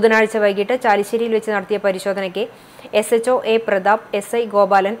 ബുധനാഴ്ച വൈകിട്ട് ചാലിശ്ശേരിയിൽ വെച്ച് നടത്തിയ പരിശോധനയ്ക്ക് SHO A Pratap, SI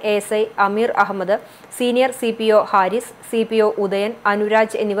Gopalan, ASI Ameer Ahmed, senior CPO Haris, CPO Udayan,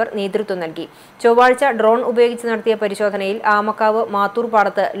 Anuraj എന്നിവർ നേതൃത്വം നൽകി. ചൊവ്വാഴ്ച ഡ്രോൺ ഉപയോഗിച്ച് നടത്തിയ പരിശോധനയിൽ ആമക്കാവ് മാത്തൂർ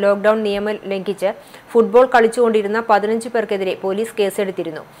പാടത്ത് ലോക്ഡൌൺ നിയമം ലംഘിച്ച് ഫുട്ബോൾ കളിച്ചുകൊണ്ടിരുന്ന 15 പേർക്കെതിരെ പോലീസ്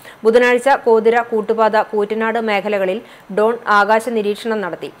കേസെടുത്തിരുന്നു. ബുധനാഴ്ച കോതിര, കൂട്ടുപാത, കൂറ്റനാട് മേഖലകളിൽ ഡ്രോൺ ആകാശ നിരീക്ഷണം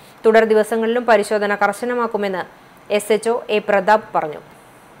നടത്തി. തുടർ ദിവസങ്ങളിലും പരിശോധന കർശനമാക്കുമെന്ന് SHO A പ്രതാപ് പറഞ്ഞു.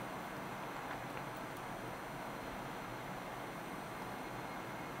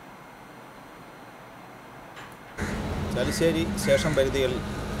 തലശ്ശേരി സ്റ്റേഷൻ പരിധിയിൽ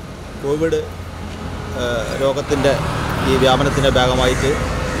കോവിഡ് രോഗത്തിൻ്റെ ഈ വ്യാപനത്തിൻ്റെ ഭാഗമായിട്ട്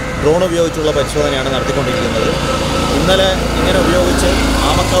ഡ്രോൺ ഉപയോഗിച്ചുള്ള പരിശോധനയാണ് നടത്തിക്കൊണ്ടിരിക്കുന്നത്. ഇന്നലെ ഇങ്ങനെ ഉപയോഗിച്ച്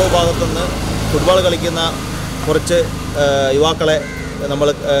ആമക്കാവ് ഭാഗത്തുനിന്ന് ഫുട്ബോൾ കളിക്കുന്ന കുറച്ച് യുവാക്കളെ നമ്മൾ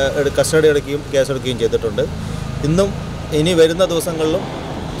കസ്റ്റഡി എടുക്കുകയും കേസെടുക്കുകയും ചെയ്തിട്ടുണ്ട്. ഇനി വരുന്ന ദിവസങ്ങളിലും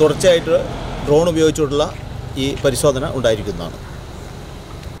തുടർച്ചയായിട്ട് ഡ്രോൺ ഉപയോഗിച്ചുള്ള ഈ പരിശോധന ഉണ്ടായിരിക്കുന്നതാണ്.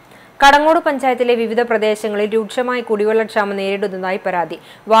 കടങ്ങോട് പഞ്ചായത്തിലെ വിവിധ പ്രദേശങ്ങളിൽ രൂക്ഷമായ കുടിവെള്ളക്ഷാമം നേരിടുന്നതായി പരാതി.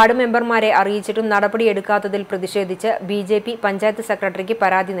 വാർഡ് മെമ്പർമാരെ അറിയിച്ചിട്ടും നടപടിയെടുക്കാത്തതിൽ പ്രതിഷേധിച്ച് ബിജെപി പഞ്ചായത്ത് സെക്രട്ടറിക്ക്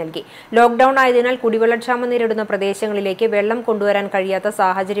പരാതി നൽകി. ലോക്ഡൌൺ ആയതിനാൽ കുടിവെള്ളക്ഷാമം നേരിടുന്ന പ്രദേശങ്ങളിലേക്ക് വെള്ളം കൊണ്ടുവരാൻ കഴിയാത്ത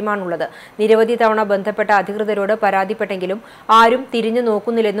സാഹചര്യമാണുള്ളത്. നിരവധി തവണ ബന്ധപ്പെട്ട അധികൃതരോട് പരാതിപ്പെട്ടെങ്കിലും ആരും തിരിഞ്ഞു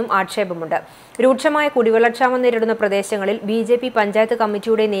നോക്കുന്നില്ലെന്നും ആക്ഷേപമുണ്ട്. രൂക്ഷമായ കുടിവെള്ളക്ഷാമം നേരിടുന്ന പ്രദേശങ്ങളിൽ ബിജെപി പഞ്ചായത്ത്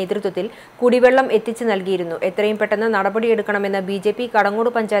കമ്മിറ്റിയുടെ നേതൃത്വത്തിൽ കുടിവെള്ളം എത്തിച്ചു നൽകിയിരുന്നു. എത്രയും പെട്ടെന്ന് നടപടിയെടുക്കണമെന്ന് ബിജെപി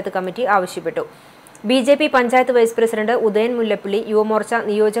കടങ്ങോട് പഞ്ചായത്ത് കമ്മിറ്റി ആവശ്യപ്പെട്ടു. BJP panchayat vice president Udayan Mullappally, Yuva Morcha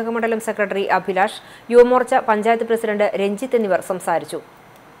നിയോജകമണ്ഡലം സെക്രട്ടറി അഭിലാഷ്, യുവമോർച്ച പഞ്ചായത്ത് പ്രസിഡന്റ് രഞ്ജിത്ത് എന്നിവർ സംസാരിച്ചു.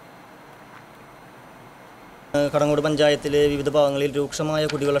 കടങ്ങോട് പഞ്ചായത്തിലെ വിവിധ ഭാഗങ്ങളിൽ രൂക്ഷമായ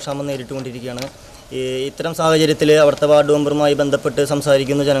കുടിവെള്ളക്ഷാമം നേരിട്ടുകൊണ്ടിരിക്കുകയാണ്. ഇത്തരം സാഹചര്യത്തിൽ അവിടുത്തെ വാർഡ് മെമ്പറുമായി ബന്ധപ്പെട്ട്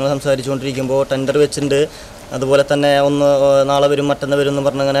ജനങ്ങൾ സംസാരിച്ചുകൊണ്ടിരിക്കുമ്പോൾ ടെൻഡർ വെച്ചിട്ടുണ്ട്, അതുപോലെ തന്നെ നാളെ വരും മറ്റന്നാൾ വരും എന്ന്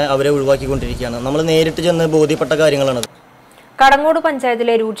പറഞ്ഞങ്ങനെ അവരെ ഒഴിവാക്കിക്കൊണ്ടിരിക്കുകയാണ്. നമ്മൾ നേരിട്ട് ചെന്ന് ബോധ്യപ്പെട്ട കാര്യങ്ങളാണത്. കടങ്ങോട്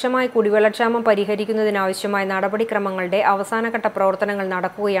പഞ്ചായത്തിലെ രൂക്ഷമായ കുടിവെള്ളക്ഷാമം പരിഹരിക്കുന്നതിനാവശ്യമായ നടപടിക്രമങ്ങളുടെ അവസാനഘട്ട പ്രവർത്തനങ്ങൾ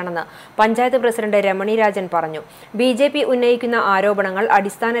നടക്കുകയാണെന്ന് പഞ്ചായത്ത് പ്രസിഡന്റ് രമണി രാജൻ പറഞ്ഞു. ബിജെപി ഉന്നയിക്കുന്ന ആരോപണങ്ങൾ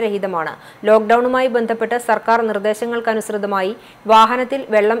അടിസ്ഥാനരഹിതമാണ്. ലോക്ഡൌണുമായി ബന്ധപ്പെട്ട് സർക്കാർ നിർദ്ദേശങ്ങൾക്കനുസൃതമായി വാഹനത്തിൽ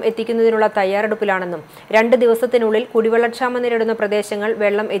വെള്ളം എത്തിക്കുന്നതിനുള്ള തയ്യാറെടുപ്പിലാണെന്നും 2 ദിവസത്തിനുള്ളിൽ കുടിവെള്ളക്ഷാമം നേരിടുന്ന പ്രദേശങ്ങൾ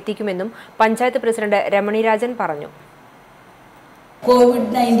വെള്ളം എത്തിക്കുമെന്നും പഞ്ചായത്ത് പ്രസിഡന്റ് രമണി രാജൻ പറഞ്ഞു.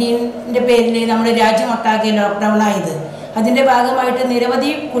 കോവിഡ്-19 പേരിൽ നമ്മുടെ രാജ്യമൊട്ടാകെ ലോക്ക്ഡൗൺ ആയത്, അതിൻ്റെ ഭാഗമായിട്ട് നിരവധി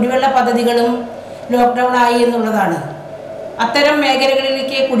കുടിവെള്ള പദ്ധതികളും ലോക്ക്ഡൗൺ ആയി എന്നുള്ളതാണ്. അത്തരം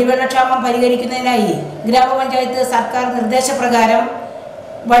മേഖലകളിലേക്ക് കുടിവെള്ളക്ഷാമം പരിഹരിക്കുന്നതിനായി ഗ്രാമപഞ്ചായത്ത് സർക്കാർ നിർദ്ദേശപ്രകാരം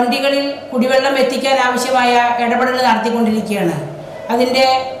വണ്ടികളിൽ കുടിവെള്ളം എത്തിക്കാൻ ആവശ്യമായ ഇടപെടൽ നടത്തിക്കൊണ്ടിരിക്കുകയാണ്. അതിൻ്റെ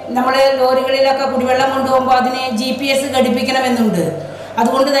നമ്മൾ ലോറികളിലൊക്കെ കുടിവെള്ളം കൊണ്ടുപോകുമ്പോൾ അതിന് GPS ഘടിപ്പിക്കണമെന്നുണ്ട്.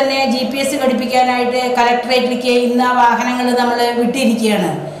 അതുകൊണ്ട് തന്നെ GPS ഘടിപ്പിക്കാനായിട്ട് കലക്ടറേറ്റിലേക്ക് ഇന്ന് ആ വാഹനങ്ങൾ നമ്മൾ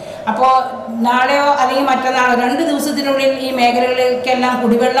വിട്ടിരിക്കുകയാണ്. അപ്പോൾ നാളെയോ അല്ലെങ്കിൽ മറ്റന്നാളോ 2 ദിവസത്തിനുള്ളിൽ ഈ മേഖലകളിലേക്കെല്ലാം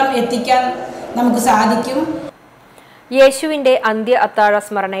കുടിവെള്ളം എത്തിക്കാൻ നമുക്ക് സാധിക്കും. യേശുവിന്റെ അന്ത്യ അത്താഴ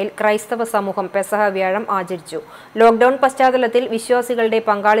സ്മരണയിൽ ക്രൈസ്തവ സമൂഹം പെസഹ വ്യാഴം ആചരിച്ചു. ലോക്ഡൌൺ പശ്ചാത്തലത്തിൽ വിശ്വാസികളുടെ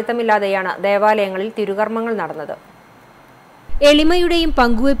പങ്കാളിത്തമില്ലാതെയാണ് ദേവാലയങ്ങളിൽ തിരുകർമ്മങ്ങൾ നടന്നത്. എളിമയുടെയും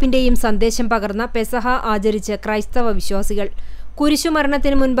പങ്കുവയ്പിന്റെയും സന്ദേശം പകർന്ന പെസഹ ആചരിച്ച് ക്രൈസ്തവ വിശ്വാസികൾ.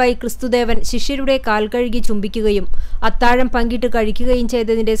 കുരിശുമരണത്തിന് മുൻപായി ക്രിസ്തുദേവൻ ശിഷ്യരുടെ കാൽ കഴുകി ചുംബിക്കുകയും അത്താഴം പങ്കിട്ട് കഴിക്കുകയും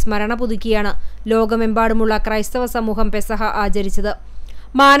ചെയ്തതിന്റെ സ്മരണ പുതുക്കിയാണ് ലോകമെമ്പാടുമുള്ള ക്രൈസ്തവ സമൂഹം പെസഹ ആചരിച്ചത്.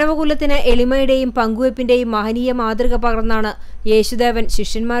 മാനവകുലത്തിന് എളിമയുടെയും പങ്കുവയ്പിന്റെയും മഹനീയ മാതൃക പകർന്നാണ് യേശുദേവൻ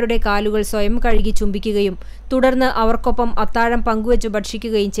ശിഷ്യന്മാരുടെ കാലുകൾ സ്വയം കഴുകി ചുംബിക്കുകയും തുടർന്ന് അവർക്കൊപ്പം അത്താഴം പങ്കുവച്ചു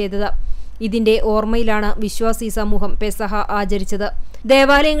ഭക്ഷിക്കുകയും ചെയ്തത്. ഇതിന്റെ ഓർമ്മയിലാണ് വിശ്വാസി സമൂഹം പെസഹ ആചരിച്ചത്.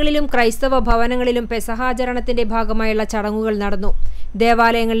 ദേവാലയങ്ങളിലും ക്രൈസ്തവ ഭവനങ്ങളിലും പെസഹാചരണത്തിന്റെ ഭാഗമായുള്ള ചടങ്ങുകൾ നടന്നു.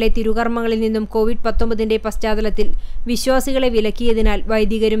 ദേവാലയങ്ങളിലെ തിരുകർമ്മങ്ങളിൽ നിന്നും കോവിഡ്-19 പശ്ചാത്തലത്തിൽ വിശ്വാസികളെ വിലക്കിയതിനാൽ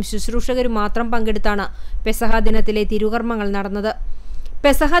വൈദികരും ശുശ്രൂഷകരും മാത്രം പങ്കെടുത്താണ് പെസഹ ദിനത്തിലെ തിരുകർമ്മങ്ങൾ നടന്നത്.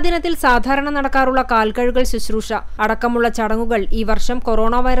 പെസഹ ദിനത്തിൽ സാധാരണ നടക്കാറുള്ള കാൽകഴുകൽ ശുശ്രൂഷ അടക്കമുള്ള ചടങ്ങുകൾ ഈ വർഷം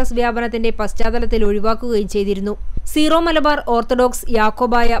കൊറോണ വൈറസ് വ്യാപനത്തിന്റെ പശ്ചാത്തലത്തിൽ ഒഴിവാക്കുകയും ചെയ്തിരുന്നു. Zero Malabar orthodox,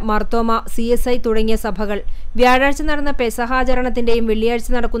 Yakobaya, Marthoma, CSI തുടങ്ങിയ സഭകൾ വ്യാഴാഴ്ച നടന്ന പെസഹാചരണത്തിന്റെയും വെള്ളിയാഴ്ച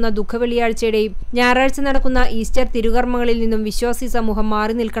നടക്കുന്ന ദുഃഖവെള്ളിയാഴ്ചയുടെയും ഞായറാഴ്ച നടക്കുന്ന ഈസ്റ്റർ തിരുകർമ്മങ്ങളിൽ നിന്നും വിശ്വാസി സമൂഹം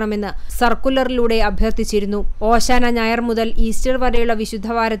മാറി നിൽക്കണമെന്ന് സർക്കുലറിലൂടെ അഭ്യർത്ഥിച്ചിരുന്നു. ഓശാന ഞായർ മുതൽ ഈസ്റ്റർ വരെയുള്ള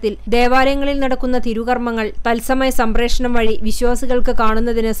വിശുദ്ധവാരത്തിൽ ദേവാലയങ്ങളിൽ നടക്കുന്ന തിരുകർമ്മങ്ങൾ തത്സമയ സംപ്രേഷണം വഴി വിശ്വാസികൾക്ക്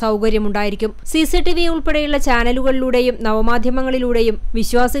കാണുന്നതിന് സൗകര്യമുണ്ടായിരിക്കും. CCTV ഉൾപ്പെടെയുള്ള ചാനലുകളിലൂടെയും നവമാധ്യമങ്ങളിലൂടെയും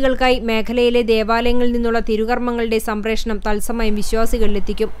വിശ്വാസികൾക്കായി മേഖലയിലെ ദേവാലയങ്ങളിൽ നിന്നുള്ള തിരുകർമ്മങ്ങളുടെ സംപ്രേഷണം തത്സമയം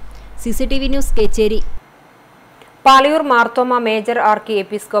വിശ്വാസികളിലെത്തിക്കും. CCTV news, Kecheri. Palayur Marthoma major ആർക്കി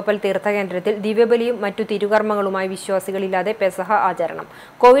episcopal തീർത്ഥകേന്ദ്രത്തിൽ ദിവ്യബലിയും മറ്റു തിരുകർമ്മങ്ങളുമായി വിശ്വാസികളില്ലാതെ പെസഹ ആചരണം.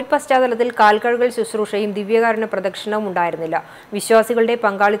 കോവിഡ് പശ്ചാത്തലത്തിൽ കാൽകഴുകൽ ശുശ്രൂഷയും ദിവ്യകാരുണ്യ പ്രദക്ഷിണവും ഉണ്ടായിരുന്നില്ല. വിശ്വാസികളുടെ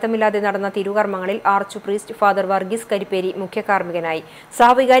പങ്കാളിത്തമില്ലാതെ നടന്ന തിരുകർമ്മങ്ങളിൽ arch priest father Varghese Karipperi മുഖ്യ കാർമ്മികനായി.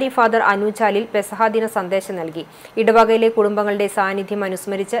 സഹവികാരി ഫാദർ അനൂചാലിൽ പെസഹ ദിന സന്ദേശം നൽകി. ഇടവകയിലെ കുടുംബങ്ങളുടെ സാന്നിധ്യം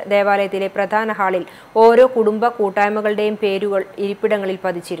അനുസ്മരിച്ച് ദേവാലയത്തിലെ പ്രധാന ഹാളിൽ ഓരോ കുടുംബ കൂട്ടായ്മകളുടെയും പേരുകൾ ഇരിപ്പിടങ്ങളിൽ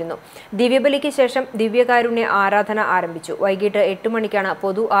പതിച്ചിരുന്നു. ദിവ്യബലിക്ക് ശേഷം ദിവ്യകാരുണ്യ ആരാധന ആരംഭിച്ചു. വൈകിട്ട് 8 മണിക്കാണ്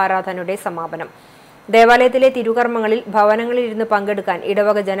പൊതു ആരാധനയുടെ സമാപനം. ദേവാലയത്തിലെ തിരുകർമ്മങ്ങളിൽ ഭവനങ്ങളിലിരുന്ന് പങ്കെടുക്കാൻ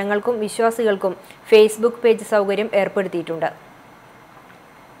ഇടവക ജനങ്ങൾക്കും വിശ്വാസികൾക്കും ഫേസ്ബുക്ക് പേജ് സൗകര്യം ഏർപ്പെടുത്തിയിട്ടുണ്ട്.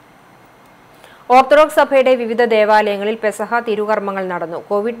 ഓർത്തഡോക്സ് സഭയുടെ വിവിധ ദേവാലയങ്ങളിൽ പെസഹ തിരുകർമ്മങ്ങൾ നടന്നു.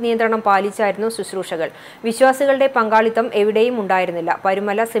 കോവിഡ് നിയന്ത്രണം പാലിച്ചായിരുന്നു ശുശ്രൂഷകൾ. വിശ്വാസികളുടെ പങ്കാളിത്തം എവിടെയും ഉണ്ടായിരുന്നില്ല.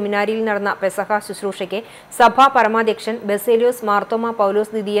 പരുമല സെമിനാരിയിൽ നടന്ന പെസഹ ശുശ്രൂഷയ്ക്ക് സഭാ പരമാധ്യക്ഷൻ ബസേലിയോസ് മാർത്തോമ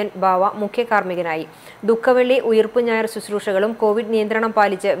പൗലോസ് ദ്വിതീയൻ ബാവ മുഖ്യ കാർമ്മികനായി. ദുഃഖവെള്ളി, ഉയിർപ്പ് ഞായർ ശുശ്രൂഷകളും കോവിഡ് നിയന്ത്രണം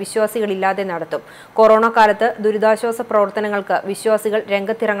പാലിച്ച് വിശ്വാസികളില്ലാതെ നടത്തും. കൊറോണ കാലത്ത് ദുരിതാശ്വാസ പ്രവർത്തനങ്ങൾക്ക് വിശ്വാസികൾ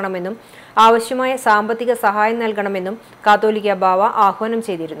രംഗത്തിറങ്ങണമെന്നും ആവശ്യമായ സാമ്പത്തിക സഹായം നൽകണമെന്നും കാത്തോലിക്ക ബാവ ആഹ്വാനം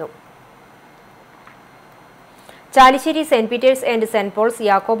ചെയ്തിരുന്നു. Chalissery saint Peter's and saint Paul's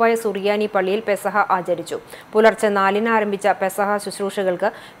Yakobaya സുറിയാനി പള്ളിയിൽ പെസഹ ആചരിച്ചു. പുലർച്ചെ 4-ന് ആരംഭിച്ച പെസഹ ശുശ്രൂഷകൾക്ക്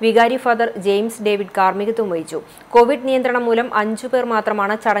വികാരി ഫാദർ ജെയിംസ് ഡേവിഡ് കാർമ്മികത്വം വഹിച്ചു. കോവിഡ് നിയന്ത്രണം മൂലം 5 പേർ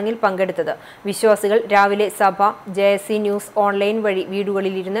മാത്രമാണ് ചടങ്ങിൽ പങ്കെടുത്തത്. വിശ്വാസികൾ രാവിലെ സഭ, JSC ന്യൂസ് ഓൺലൈൻ വഴി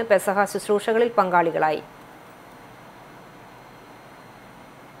വീടുകളിലിരുന്ന് പെസഹ ശുശ്രൂഷകളിൽ പങ്കാളികളായി.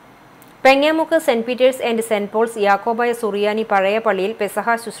 Pengamuck saint Peter's and saint Paul's Yakobaya സുറിയാനി പഴയ പള്ളിയിൽ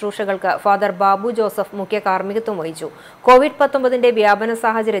പെസഹ ശുശ്രൂഷകൾക്ക് ഫാദർ ബാബു ജോസഫ് മുഖ്യ കാർമ്മികത്വം വഹിച്ചു. കോവിഡ്-19 വ്യാപന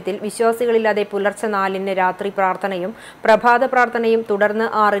സാഹചര്യത്തിൽ വിശ്വാസികളില്ലാതെ പുലർച്ചെ 4-ന് രാത്രി പ്രാർത്ഥനയും പ്രഭാത പ്രാർത്ഥനയും തുടർന്ന്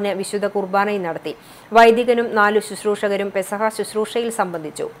 6-ന് വിശുദ്ധ കുർബാനയും നടത്തി. വൈദികനും 4 ശുശ്രൂഷകരും പെസഹ ശുശ്രൂഷയിൽ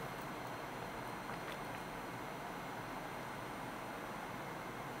സംബന്ധിച്ചു.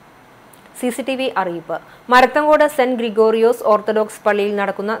 CCTV അറിയിപ്പ്. മരത്തങ്കോട് സെന്റ് ഗ്രിഗോറിയോസ് ഓർത്തഡോക്സ് പള്ളിയിൽ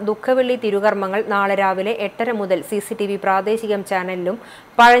നടക്കുന്ന ദുഃഖവെള്ളി തിരുകർമ്മങ്ങൾ നാളെ രാവിലെ 8:30 മുതൽ CCTV പ്രാദേശികം ചാനലിലും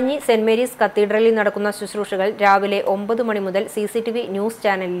പഴഞ്ഞി സെന്റ് മേരീസ് കത്തീഡ്രലിൽ നടക്കുന്ന ശുശ്രൂഷകൾ രാവിലെ 9 മണി മുതൽ CCTV ന്യൂസ്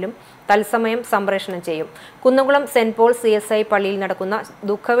ചാനലിലും തത്സമയം സംപ്രേഷണം ചെയ്യും. കുന്നംകുളം സെന്റ് പോൾ CSI പള്ളിയിൽ നടക്കുന്ന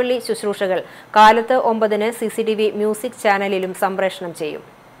ദുഃഖവെള്ളി ശുശ്രൂഷകൾ കാലത്ത് 9-ന് CCTV മ്യൂസിക് ചാനലിലും സംപ്രേഷണം ചെയ്യും.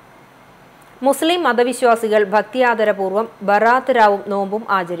 മുസ്ലിം മതവിശ്വാസികൾ ഭക്തിയാദരപൂർവ്വം ബറാത്ത് രാവും നോമ്പും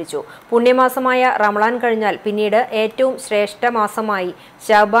ആചരിച്ചു. പുണ്യമാസമായ റമളാൻ കഴിഞ്ഞാൽ പിന്നീട് ഏറ്റവും ശ്രേഷ്ഠ മാസമായി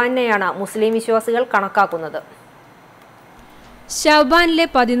ശഅബാനെയാണ് മുസ്ലിം വിശ്വാസികൾ കണക്കാക്കുന്നത്. ശഅബാനിലെ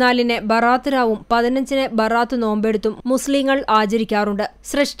 14-ന് ബറാത്ത് രാവും 15-ന് ബറാത്ത് നോമ്പെടുത്തും മുസ്ലിങ്ങൾ ആചരിക്കാറുണ്ട്.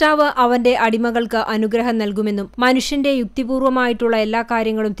 സൃഷ്ടാവ് അവന്റെ അടിമകൾക്ക് അനുഗ്രഹം നൽകുമെന്നും മനുഷ്യന്റെ യുക്തിപൂർവമായിട്ടുള്ള എല്ലാ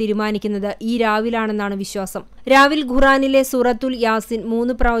കാര്യങ്ങളും തീരുമാനിക്കുന്നത് ഈ രാവിലാണെന്നാണ് വിശ്വാസം. രാവിൽ ഖുർആനിലെ സൂറത്തുൽ യാസിൻ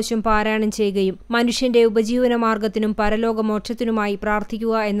 3 പ്രാവശ്യം പാരായണം ചെയ്യുകയും മനുഷ്യന്റെ ഉപജീവന മാർഗത്തിനും പരലോകമോക്ഷത്തിനുമായി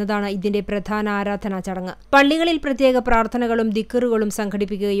പ്രാർത്ഥിക്കുക എന്നതാണ് ഇതിന്റെ പ്രധാന ആരാധനാ ചടങ്ങ്. പള്ളികളിൽ പ്രത്യേക പ്രാർത്ഥനകളും ദിക്റുകളും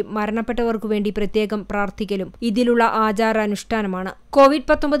സംഘടിപ്പിക്കുകയും മരണപ്പെട്ടവർക്കു വേണ്ടി പ്രത്യേകം പ്രാർത്ഥിക്കലും ഇതിലുള്ള ആചാരാനുഷ്ഠാനമാണ്.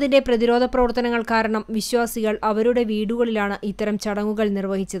 കോവിഡ്-19 പ്രതിരോധ പ്രവർത്തനങ്ങൾ കാരണം വിശ്വാസികൾ അവരുടെ വീടുകളിലാണ് ഇത്തരം ചടങ്ങുകൾ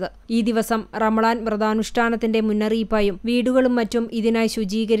നിർവഹിച്ചത്. ഈ ദിവസം റമളാൻ വ്രതാനുഷ്ഠാനത്തിന്റെ മുന്നറിയിപ്പായും വീടുകളും മറ്റും ഇതിനായി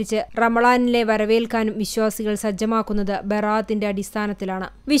ശുചീകരിച്ച് റമളാനിലെ വരവേൽക്കാനും വിശ്വാസികൾ സജ്ജമാക്കുന്നത് ബറാത്തിന്റെ അടിസ്ഥാനത്തിലാണ്.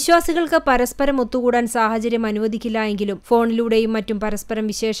 വിശ്വാസികൾക്ക് പരസ്പരം ഒത്തുകൂടാൻ സാഹചര്യം അനുവദിക്കില്ല എങ്കിലും ഫോണിലൂടെയും മറ്റും പരസ്പരം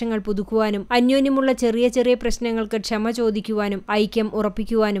വിശേഷങ്ങൾ പുതുക്കുവാനും അന്യോന്യമുള്ള ചെറിയ ചെറിയ പ്രശ്നങ്ങൾക്ക് ക്ഷമ ചോദിക്കുവാനും ഐക്യം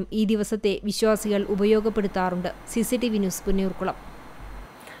ഉറപ്പിക്കുവാനും ഈ ദിവസത്തെ വിശ്വാസികൾ ഉപയോഗപ്പെടുത്താറുണ്ട്. CCTV news Punnayurkulam.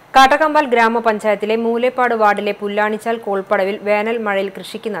 കാട്ടകമ്പാൽ ഗ്രാമപഞ്ചായത്തിലെ മൂലേപ്പാട് വാർഡിലെ പുല്ലാണിച്ചാൽ കോൾപ്പടവിൽ വേനൽ മഴയിൽ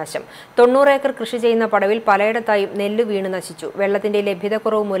കൃഷിക്ക് നാശം. 90 ഏക്കർ കൃഷി ചെയ്യുന്ന പടവിൽ പലയിടത്തായും നെല്ല് വീണ് നശിച്ചു. വെള്ളത്തിന്റെ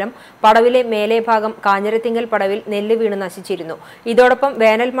ലഭ്യതക്കുറവ് മൂലം പടവിലെ മേലെ ഭാഗം കാഞ്ഞിരത്തിങ്കൽ പടവിൽ നെല്ല് വീണ് നശിച്ചിരുന്നു. ഇതോടൊപ്പം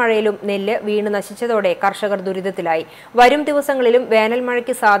വേനൽ മഴയിലും നെല്ല് വീണ് നശിച്ചതോടെ കർഷകർ ദുരിതത്തിലായി. വരും ദിവസങ്ങളിലും വേനൽ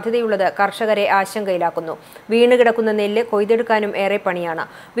മഴയ്ക്ക് സാധ്യതയുള്ളത് കർഷകരെ ആശങ്കയിലാക്കുന്നു. വീണുകിടക്കുന്ന നെല്ല് കൊയ്തെടുക്കാനും ഏറെ പണിയാണ്.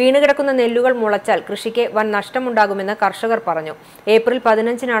 വീണുകിടക്കുന്ന നെല്ലുകൾ മുളച്ചാൽ കൃഷിക്ക് വൻ നഷ്ടമുണ്ടാകുമെന്ന് കർഷകർ പറഞ്ഞു. ഏപ്രിൽ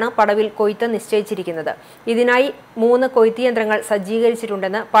 15-നാണ് പടവിൽ കൊയ്ത്ത് നിശ്ചയിച്ചിരിക്കുന്നത്. ഇതിനായി 3 കൊയ്ത്ത് യന്ത്രങ്ങൾ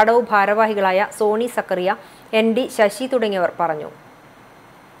സജ്ജീകരിച്ചിട്ടുണ്ടെന്ന് പടവ് ഭാരവാഹികളായ സോണി സക്കറിയ, ND ശശി തുടങ്ങിയവർ പറഞ്ഞു.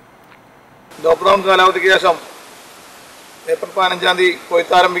 ലോക്ക്ഡൌൺ കാലാവധിക്ക് ശേഷം ഏപ്രിൽ 15-ാം തീയതി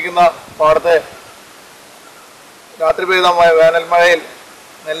കൊയ്ത്ത് ആരംഭിക്കുന്ന പാടത്തെ രാത്രി പെയ്ത വേനൽ മഴയിൽ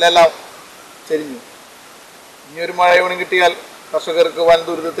നെല്ലെല്ലാം ചെരിഞ്ഞു. ഇനിയൊരു മഴ കൂടി കിട്ടിയാൽ കർഷകർക്ക് വൻ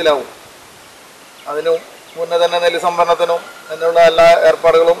ദുരിതത്തിലാവും. അതിനും മുന്നേ തന്നെ നെല്ല് സംഭരണത്തിനും എന്നുള്ള എല്ലാ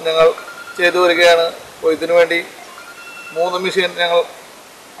ഏർപ്പാടുകളും ഞങ്ങൾ ചെയ്തു വരികയാണ്. കൊയ്ത്തിനു വേണ്ടി 3 മെഷീൻ ഞങ്ങൾ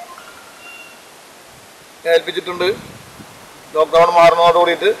ഏൽപ്പിച്ചിട്ടുണ്ട്. ലോക്ക്ഡൗൺ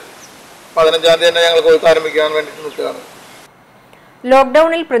മാറുന്നതോടുകൂടിയിട്ട് 15-ാം തീയതി തന്നെ ഞങ്ങൾ കൊയ്ത്ത് ആരംഭിക്കാൻ വേണ്ടിയിട്ട് നിൽക്കുകയാണ്.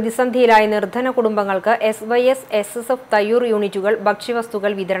 ലോക്ഡൌണിൽ പ്രതിസന്ധിയിലായ നിർധന കുടുംബങ്ങൾക്ക് SYS SSF തയ്യൂർ യൂണിറ്റുകൾ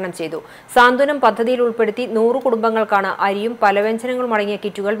ഭക്ഷ്യവസ്തുക്കൾ വിതരണം ചെയ്തു. സാന്ത്വനം പദ്ധതിയിൽ ഉൾപ്പെടുത്തി 100 കുടുംബങ്ങൾക്കാണ് അരിയും പലവ്യഞ്ജനങ്ങളും അടങ്ങിയ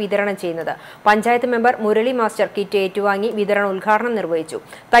കിറ്റുകൾ വിതരണം ചെയ്യുന്നത്. Panchayat member Murali master kit ഏറ്റുവാങ്ങി വിതരണ ഉദ്ഘാടനം നിർവഹിച്ചു.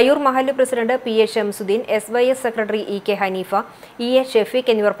 തയ്യൂർ മഹല്ല് president PA Shamsuddin, SYS secretary EK Haneefa, EA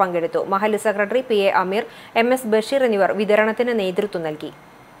Shefeeq എന്നിവർ പങ്കെടുത്തു. മഹല്ല് സെക്രട്ടറി PA അമീർ, MS ബഷീർ എന്നിവർ വിതരണത്തിന് നേതൃത്വം നൽകി.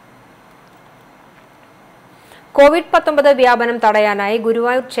 കോവിഡ്-19 വ്യാപനം തടയാനായി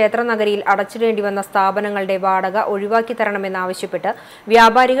ഗുരുവായൂർ ക്ഷേത്രനഗരിയിൽ അടച്ചിടേണ്ടി വന്ന സ്ഥാപനങ്ങളുടെ വാടക ഒഴിവാക്കി തരണമെന്നാവശ്യപ്പെട്ട്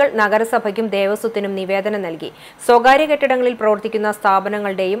വ്യാപാരികൾ നഗരസഭയ്ക്കും ദേവസ്വത്തിനും നിവേദനം നൽകി. സ്വകാര്യ കെട്ടിടങ്ങളിൽ പ്രവർത്തിക്കുന്ന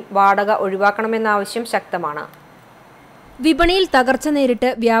സ്ഥാപനങ്ങളുടെയും വാടക ഒഴിവാക്കണമെന്ന ആവശ്യം ശക്തമാണ്. വിപണിയിൽ തകർച്ച നേരിട്ട്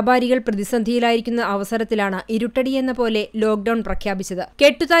വ്യാപാരികൾ പ്രതിസന്ധിയിലായിരിക്കുന്ന അവസരത്തിലാണ് ഇരുട്ടടിയെന്ന പോലെ ലോക്ഡൌൺ പ്രഖ്യാപിച്ചത്.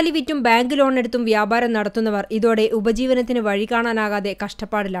 കെട്ടുതാലി വിറ്റും ബാങ്ക് ലോണെടുത്തും വ്യാപാരം നടത്തുന്നവർ ഇതോടെ ഉപജീവനത്തിന് വഴി കാണാനാകാതെ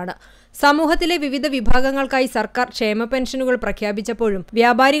കഷ്ടപ്പാടിലാണ്. സമൂഹത്തിലെ വിവിധ വിഭാഗങ്ങൾക്കായി സർക്കാർ ക്ഷേമ പെൻഷനുകൾ പ്രഖ്യാപിച്ചപ്പോഴും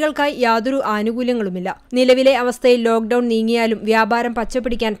വ്യാപാരികൾക്കായി യാതൊരു ആനുകൂല്യങ്ങളുമില്ല. നിലവിലെ അവസ്ഥയിൽ ലോക്ഡൌൺ നീങ്ങിയാലും വ്യാപാരം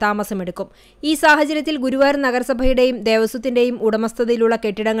പച്ചപിടിക്കാൻ താമസമെടുക്കും. ഈ സാഹചര്യത്തിൽ ഗുരുവായൂർ നഗരസഭയുടെയും ദേവസ്വത്തിന്റെയും ഉടമസ്ഥതയിലുള്ള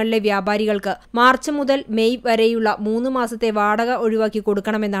കെട്ടിടങ്ങളിലെ വ്യാപാരികൾക്ക് മാർച്ച് മുതൽ മെയ് വരെയുള്ള 3 മാസത്തെ വാടക ഒഴിവാക്കി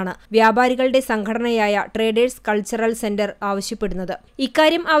കൊടുക്കണമെന്നാണ് വ്യാപാരികളുടെ സംഘടനയായ ട്രേഡേഴ്സ് കൾച്ചറൽ സെന്റർ ആവശ്യപ്പെടുന്നത്.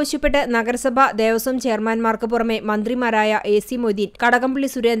 ഇക്കാര്യം ആവശ്യപ്പെട്ട് നഗരസഭ ദേവസ്വം ചെയർമാൻമാർക്ക് പുറമെ മന്ത്രിമാരായ AC Moideen, Kadakampally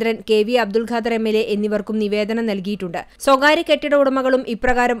Surendran, KV Abdul Khader MLA എന്നിവർക്കും നിവേദനം നൽകിയിട്ടുണ്ട്. സ്വകാര്യ കെട്ടിട ഉടമകളും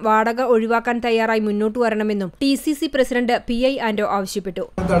ഇപ്രകാരം വാടക ഒഴിവാക്കാൻ തയ്യാറായി മുന്നോട്ടു വരണമെന്നും TCC പ്രസിഡന്റ് PI ആന്റോ ആവശ്യപ്പെട്ടു.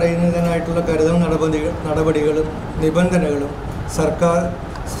 തടയുന്നതിനായിട്ടുള്ള കരുതൽ നടപടികളും നിബന്ധനകളും സർക്കാർ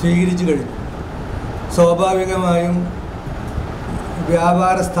സ്വീകരിച്ചു കഴിഞ്ഞു. സ്വാഭാവികമായും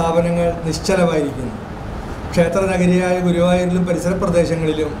വ്യാപാര സ്ഥാപനങ്ങൾ നിശ്ചലമായിരിക്കുന്നു. ക്ഷേത്രനഗരിയായ ഗുരുവായൂരിലും പരിസര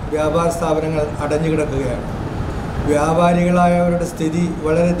പ്രദേശങ്ങളിലും വ്യാപാര സ്ഥാപനങ്ങൾ അടഞ്ഞുകിടക്കുകയാണ്. വ്യാപാരികളായവരുടെ സ്ഥിതി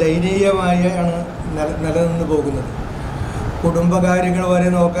വളരെ ദയനീയമായാണ് നിലനിന്ന് പോകുന്നത്. കുടുംബകാര്യങ്ങൾ വരെ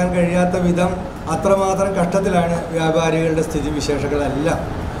നോക്കാൻ കഴിയാത്ത വിധം അത്രമാത്രം കഷ്ടത്തിലാണ് വ്യാപാരികളുടെ സ്ഥിതിവിശേഷങ്ങളെല്ലാം.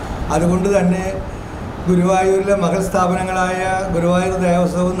 അതുകൊണ്ട് തന്നെ ഗുരുവായൂരിലെ മകൾ സ്ഥാപനങ്ങളായ ഗുരുവായൂർ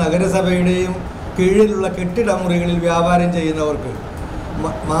ദേവസ്വവും നഗരസഭയുടെയും കീഴിലുള്ള കെട്ടിടമുറികളിൽ വ്യാപാരം ചെയ്യുന്നവർക്ക്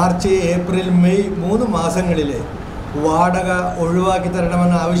മാർച്ച്, ഏപ്രിൽ, മെയ് 3 മാസങ്ങളിലെ വാടക ഒഴിവാക്കി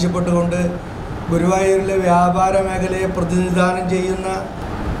തരണമെന്ന് ആവശ്യപ്പെട്ടുകൊണ്ട് ഗുരുവായൂരിലെ വ്യാപാര മേഖലയെ പ്രതിനിധാനം ചെയ്യുന്ന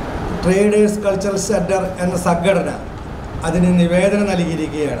ട്രേഡേഴ്സ് കൾച്ചറൽ സെന്റർ എന്ന സംഘടന അതിന് നിവേദനം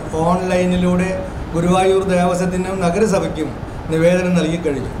നൽകിയിരിക്കുകയാണ്. ഓൺലൈനിലൂടെ ഗുരുവായൂർ ദേവസ്വത്തിനും നഗരസഭയ്ക്കും നിവേദനം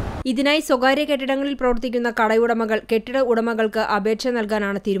നൽകിക്കഴിഞ്ഞു. ഇതിനായി സ്വകാര്യ കെട്ടിടങ്ങളിൽ പ്രവർത്തിക്കുന്ന കടയുടമകൾ കെട്ടിട ഉടമകൾക്ക് അപേക്ഷ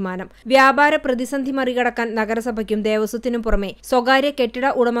നൽകാനാണ് തീരുമാനം. വ്യാപാര പ്രതിസന്ധി മറികടക്കാൻ നഗരസഭയ്ക്കും ദേവസ്വത്തിനും പുറമെ സ്വകാര്യ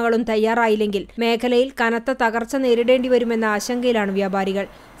കെട്ടിട ഉടമകളും തയ്യാറായില്ലെങ്കിൽ മേഖലയിൽ കനത്ത തകർച്ച നേരിടേണ്ടി വരുമെന്ന ആശങ്കയിലാണ് വ്യാപാരികൾ.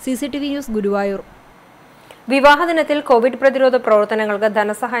 CCTV news, Guruvayur. വിവാഹദിനത്തിൽ കോവിഡ് പ്രതിരോധ പ്രവർത്തനങ്ങൾക്ക്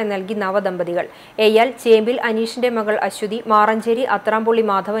ധനസഹായം നൽകി നവദമ്പതികൾ. എയ്യാൽ ചേമ്പിൽ അനീഷിന്റെ മകൾ അശ്വതി, മാറഞ്ചേരി അത്രാമ്പുള്ളി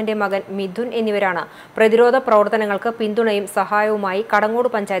മാധവന്റെ മകൻ മിഥുൻ എന്നിവരാണ് പ്രതിരോധ പ്രവർത്തനങ്ങൾക്ക് പിന്തുണയും സഹായവുമായി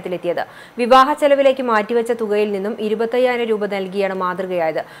കടങ്ങോട് പഞ്ചായത്തിലെത്തിയത്. വിവാഹ ചെലവിലേക്ക് മാറ്റിവെച്ച തുകയിൽ നിന്നും 25,000 രൂപ നൽകിയാണ്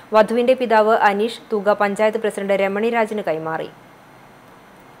മാതൃകയായത്. വധുവിന്റെ പിതാവ് അനീഷ് തുക പഞ്ചായത്ത് പ്രസിഡന്റ് രമണി രാജിന് കൈമാറി.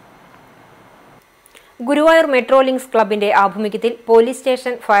 ഗുരുവായൂർ മെട്രോ ലിങ്ക്സ് ക്ലബിന്റെ ആഭിമുഖ്യത്തിൽ പോലീസ്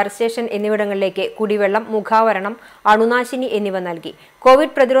സ്റ്റേഷൻ, ഫയർ സ്റ്റേഷൻ എന്നിവിടങ്ങളിലേക്ക് കുടിവെള്ളം, മുഖാവരണം, അണുനാശിനി എന്നിവ നൽകി.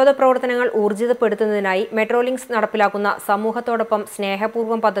 കോവിഡ് പ്രതിരോധ പ്രവർത്തനങ്ങൾ ഊർജിതപ്പെടുത്തുന്നതിനായി മെട്രോ ലിങ്ക്സ് നടപ്പിലാക്കുന്ന സമൂഹത്തോടൊപ്പം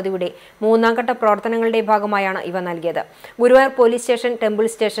സ്നേഹപൂർവ്വം പദ്ധതിയുടെ 3ാം ഘട്ട പ്രവർത്തനങ്ങളുടെ ഭാഗമായാണ് ഇവ നൽകിയത്. Guruvayur police station, temple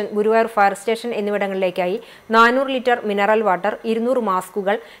station, Guruvayur fire station എന്നിവിടങ്ങളിലേക്കായി 400 litre mineral water, 200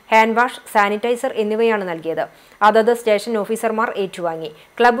 മാസ്കുകൾ, ഹാൻഡ് വാഷ്, സാനിറ്റൈസർ എന്നിവയാണ് നൽകിയത്. അതത് സ്റ്റേഷൻ ഓഫീസർമാർ ഏറ്റുവാങ്ങി.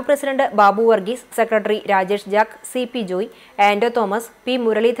 Club president Babu Varghese, secretary Rajesh Jack, CP Joy, Anto Thomas, P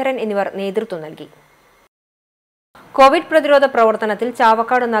Muraleedharan എന്നിവർ നേതൃത്വം നൽകി. കോവിഡ് പ്രതിരോധ പ്രവർത്തനത്തിൽ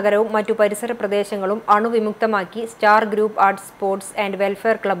ചാവക്കാട് നഗരവും മറ്റു പരിസര പ്രദേശങ്ങളും അണുവിമുക്തമാക്കി star group arts, sports and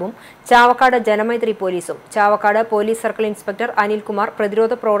welfare ക്ലബ്ബും Chavakkad Janamaithri പോലീസും. Chavakkad police circle inspector Anilkumar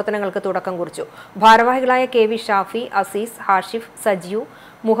പ്രതിരോധ പ്രവർത്തനങ്ങൾക്ക് തുടക്കം കുറിച്ചു. ഭാരവാഹികളായ KV ഷാഫി, അസീസ്, ഹാഷിഫ്, സജിയു,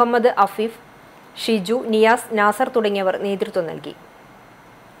 മുഹമ്മദ് അഫീഫ്, ഷിജു, നിയാസ്, നാസർ തുടങ്ങിയവർ നേതൃത്വം നൽകി.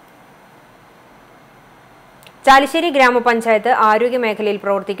 ചാലിശ്ശേരി ഗ്രാമപഞ്ചായത്ത് ആരോഗ്യ മേഖലയിൽ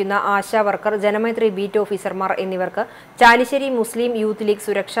പ്രവർത്തിക്കുന്ന ആശാ വർക്കർ, ജനമൈത്രി ബീറ്റ് ഓഫീസർമാർ എന്നിവർക്ക് ചാലിശ്ശേരി മുസ്ലിം യൂത്ത് ലീഗ്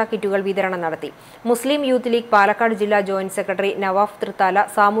സുരക്ഷാ കിറ്റുകൾ വിതരണം നടത്തി. മുസ്ലിം യൂത്ത് ലീഗ് പാലക്കാട് ജില്ലാ ജോയിന്റ് സെക്രട്ടറി നവാഫ് തൃത്താല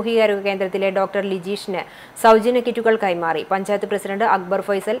സാമൂഹികാരോഗ്യ കേന്ദ്രത്തിലെ ഡോക്ടർ ലിജീഷിന് സൗജന്യ കിറ്റുകൾ കൈമാറി. Panchayat president Akbar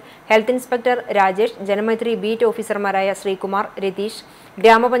Faisal, health inspector Rajesh, Janamaithri beat ഓഫീസർമാരായ ശ്രീകുമാർ, രതീഷ്,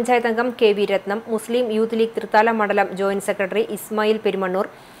 ഗ്രാമപഞ്ചായത്ത് അംഗം KV രത്നം, മുസ്ലിം യൂത്ത് ലീഗ് തൃത്താല മണ്ഡലം ജോയിന്റ് സെക്രട്ടറി ഇസ്മായിൽ പെരുമണ്ണൂർ,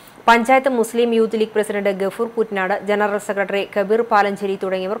 പഞ്ചായത്ത് മുസ്ലിം youth league president Gafoor Koottanad, general secretary Kabir Palancheri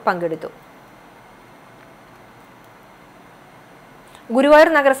തുടങ്ങിയവർ പങ്കെടുത്തു. ഗുരുവായൂർ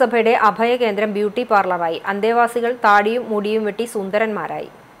നഗരസഭയുടെ അഭയകേന്ദ്രം ബ്യൂട്ടി പാർലറായി. അന്തേവാസികൾ താടിയും മുടിയും വെട്ടി സുന്ദരന്മാരായി.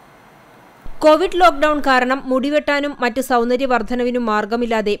 കോവിഡ് ലോക്ഡൌൺ കാരണം മുടിവെട്ടാനും മറ്റ് സൗന്ദര്യവർദ്ധനവിനും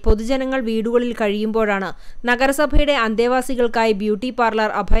മാർഗമില്ലാതെ പൊതുജനങ്ങൾ വീടുകളിൽ കഴിയുമ്പോഴാണ് നഗരസഭയുടെ അന്തേവാസികൾക്കായി ബ്യൂട്ടി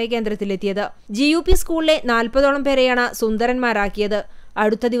പാർലർ അഭയകേന്ദ്രത്തിലെത്തിയത്. GUP സ്കൂളിലെ 40ഓളം പേരെയാണ് സുന്ദരന്മാരാക്കിയത്.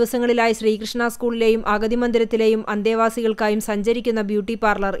 അടുത്ത ദിവസങ്ങളിലായി ശ്രീകൃഷ്ണ സ്കൂളിലെയും അഗതി മന്ദിരത്തിലെയും അന്തേവാസികൾക്കായും സഞ്ചരിക്കുന്ന ബ്യൂട്ടി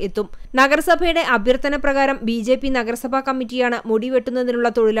പാർലർ എത്തും. നഗരസഭയുടെ അഭ്യർത്ഥന പ്രകാരം BJP നഗരസഭാ കമ്മിറ്റിയാണ് മുടിവെട്ടുന്നതിനുള്ള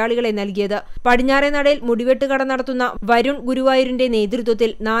തൊഴിലാളികളെ നൽകിയത്. പടിഞ്ഞാറേനടയിൽ മുടിവെട്ടുകട നടത്തുന്ന വരുൺ ഗുരുവായൂരിന്റെ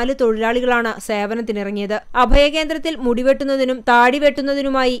നേതൃത്വത്തിൽ 4 തൊഴിലാളികളാണ് സേവനത്തിനിറങ്ങിയത്. അഭയകേന്ദ്രത്തിൽ മുടിവെട്ടുന്നതിനും താടി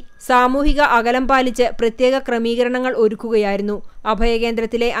വെട്ടുന്നതിനുമായി സാമൂഹിക അകലം പാലിച്ച് പ്രത്യേക ക്രമീകരണങ്ങൾ ഒരുക്കുകയായിരുന്നു.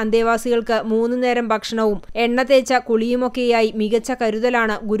 അഭയകേന്ദ്രത്തിലെ അന്തേവാസികൾക്ക് 3 നേരം ഭക്ഷണവും എണ്ണ തേച്ച കുളിയുമൊക്കെയായി മികച്ച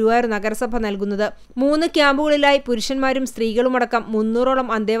കരുതലാണ് ഗുരുവായൂർ നഗരസഭ നൽകുന്നത്. 3 ക്യാമ്പുകളിലായി പുരുഷന്മാരും സ്ത്രീകളുമടക്കം 300ഓളം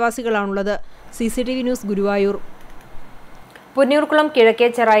അന്തേവാസികളാണുള്ളത്. CCTV news, Guruvayur. പുന്നയൂർക്കുളം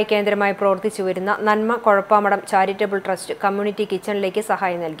കിഴക്കേച്ചെറായി കേന്ദ്രമായി പ്രവർത്തിച്ചുവരുന്ന നന്മ കൊഴപ്പാമഠം ചാരിറ്റബിൾ ട്രസ്റ്റ് കമ്മ്യൂണിറ്റി കിച്ചണിലേക്ക്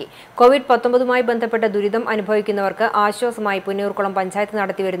സഹായം നൽകി. കോവിഡ്-19മായി ബന്ധപ്പെട്ട ദുരിതം അനുഭവിക്കുന്നവർക്ക് ആശ്വാസമായി പുന്നയൂർക്കുളം പഞ്ചായത്ത്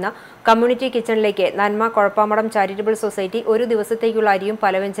നടത്തിവരുന്ന കമ്മ്യൂണിറ്റി കിച്ചണിലേക്ക് നന്മ കൊഴപ്പാമഠം ചാരിറ്റബിൾ സൊസൈറ്റി ഒരു ദിവസത്തേക്കുള്ള അരിയും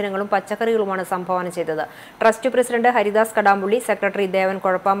പലവ്യഞ്ജനങ്ങളും പച്ചക്കറികളുമാണ് സംഭാവന ചെയ്തത്. Trust president Haridas Kadampulli, secretary ദേവൻ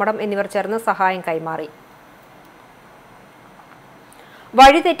കൊഴപ്പാമഠം എന്നിവർ ചേർന്ന് സഹായം കൈമാറി.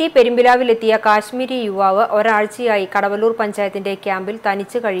 വഴിതെറ്റി പെരുമ്പിലാവിലെത്തിയ കാശ്മീരി യുവാവ് ഒരാഴ്ചയായി കടവല്ലൂർ പഞ്ചായത്തിന്റെ ക്യാമ്പിൽ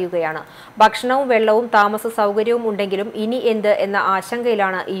തനിച്ച് കഴിയുകയാണ്. ഭക്ഷണവും വെള്ളവും താമസ സൗകര്യവും ഉണ്ടെങ്കിലും ഇനി എന്ത് എന്ന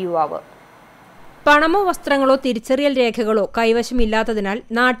ആശങ്കയിലാണ് ഈ യുവാവ്. പണമോ വസ്ത്രങ്ങളോ തിരിച്ചറിയൽ രേഖകളോ കൈവശമില്ലാത്തതിനാൽ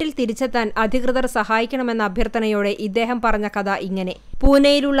നാട്ടിൽ തിരിച്ചെത്താൻ അധികൃതർ സഹായിക്കണമെന്ന അഭ്യർത്ഥനയോടെ ഇദ്ദേഹം പറഞ്ഞ കഥ ഇങ്ങനെ.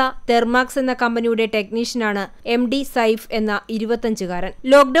 പൂനെയിലുള്ള തെർമാക്സ് എന്ന കമ്പനിയുടെ ടെക്നീഷ്യനാണ് MD സൈഫ് എന്ന 25-കാരൻ.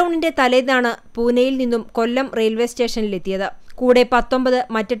 ലോക്ഡൌണിന്റെ തലേന്നാണ് പൂനെയിൽ നിന്നും കൊല്ലം റെയിൽവേ സ്റ്റേഷനിലെത്തിയത്. കൂടെ 19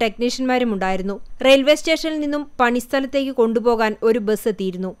 മറ്റ് ടെക്നീഷ്യന്മാരും ഉണ്ടായിരുന്നു. റെയിൽവേ സ്റ്റേഷനിൽ നിന്നും പണിസ്ഥലത്തേക്ക് കൊണ്ടുപോകാൻ ഒരു ബസ്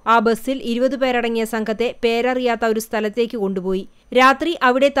എത്തിയിരുന്നു. ആ ബസ്സിൽ 20 പേരടങ്ങിയ സംഘത്തെ പേരറിയാത്ത ഒരു സ്ഥലത്തേക്ക് കൊണ്ടുപോയി. രാത്രി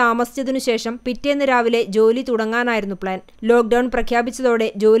അവിടെ താമസിച്ചതിനുശേഷം പിറ്റേന്ന് രാവിലെ ജോലി തുടങ്ങാനായിരുന്നു പ്ലാൻ. ലോക്ഡൌൺ പ്രഖ്യാപിച്ചതോടെ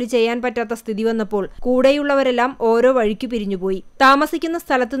ജോലി ചെയ്യാൻ പറ്റാത്ത സ്ഥിതി വന്നപ്പോൾ കൂടെയുള്ളവരെല്ലാം ഓരോ വഴിക്കു പിരിഞ്ഞുപോയി. താമസിക്കുന്ന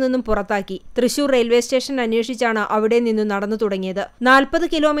സ്ഥലത്തു നിന്നും പുറത്താക്കി. തൃശൂർ റെയിൽവേ സ്റ്റേഷൻ അന്വേഷിച്ചാണ് അവിടെ നിന്നും നടന്നു തുടങ്ങിയത്.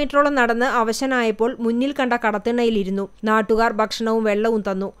 40 കിലോമീറ്ററോളം നടന്ന് അവശനായപ്പോൾ മുന്നിൽ കണ്ട കടത്തിണ്ണയിലിരുന്നു. നാട്ടുകാർ ഭക്ഷണവും വെള്ളവും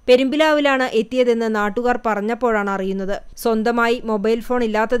തന്നു. പെരുമ്പിലാവിലാണ് എത്തിയതെന്ന് നാട്ടുകാർ പറഞ്ഞപ്പോഴാണ് അറിയുന്നത്. സ്വന്തമായി മൊബൈൽ ഫോൺ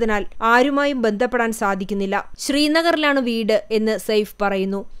ഇല്ലാത്തതിനാൽ ആരുമായും ബന്ധപ്പെടാൻ സാധിക്കുന്നില്ല. ശ്രീനഗറിലാണ് വീട് എന്ന് സൈഫ്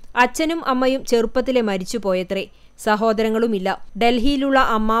പറയുന്നു. അച്ഛനും അമ്മയും ചെറുപ്പത്തിലെ മരിച്ചുപോയത്രേ. സഹോദരങ്ങളുമില്ല. ഡൽഹിയിലുള്ള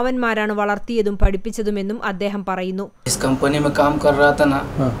അമ്മാവന്മാരാണ് വളർത്തിയതും പഠിപ്പിച്ചതുമെന്നും അദ്ദേഹം പറയുന്നു. इस कंपनी में काम कर रहा था ना,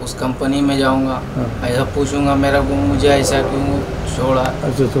 उस कंपनी में जाऊंगा, ऐसा पूछूंगा मेरा को मुझे ऐसा क्यों छोड़ा,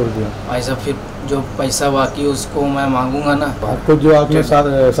 ऐसा छोड़ दिया, ऐसा फिर जो पैसा बाकी उसको मैं मांगूंगा ना। आपको जो आपने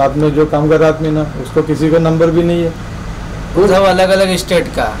साथ में जो काम कर रहा आदमी ना, उसको किसी का नंबर भी नहीं है. वो सब अलग अलग स्टेट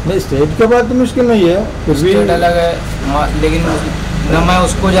का. नहीं, स्टेट का बात तो मुश्किल नहीं है, फिर भी अलग है, लेकिन ना मैं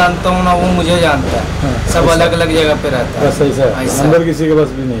उसको जानता हूँ ना वो मुझे जानता है. सब अलग अलग जगह पे रहता है. ऐसा नंबर किसी के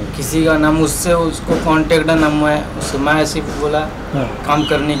पास भी नहीं, किसी का नाम उससे उसको कांटेक्ट नंबर है, उससे मैं ऐसे बोला काम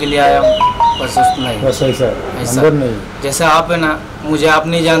करने के लिए आया हूँ, बस नहीं. ऐसा नंबर नहीं. जैसे आप है ना, मुझे आप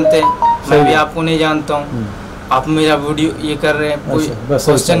नहीं जानते, मैं भी आपको नहीं जानता हूँ. आप मेरा वीडियो ये कर रहे हैं,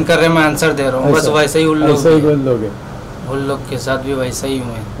 क्वेश्चन कर रहे हैं, मैं आंसर दे रहा हूँ. बस वैसे ही उन लोग के साथ भी वैसा ही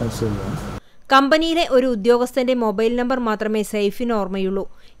हुए. കമ്പനിയിലെ ഒരു ഉദ്യോഗസ്ഥന്റെ മൊബൈൽ നമ്പർ മാത്രമേ സൈഫിന് ഓർമ്മയുള്ളൂ.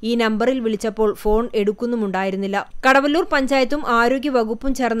 ഈ നമ്പറിൽ വിളിച്ചപ്പോൾ ഫോൺ എടുക്കുന്നുമുണ്ടായിരുന്നില്ല. കടവല്ലൂർ പഞ്ചായത്തും ആരോഗ്യ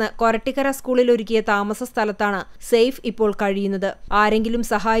വകുപ്പും ചേർന്ന് കൊരട്ടിക്കര സ്കൂളിൽ ഒരുക്കിയ താമസ സ്ഥലത്താണ് സൈഫ് ഇപ്പോൾ കഴിയുന്നത്. ആരെങ്കിലും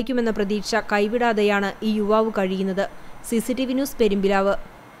സഹായിക്കുമെന്ന പ്രതീക്ഷ കൈവിടാതെയാണ് ഈ യുവാവ് കഴിയുന്നത്. CCTV news, Perumpilavu.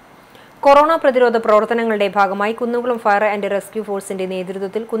 കൊറോണ പ്രതിരോധ പ്രവർത്തനങ്ങളുടെ ഭാഗമായി കുന്നംകുളം ഫയർ ആൻഡ് റെസ്ക്യൂ ഫോഴ്സിന്റെ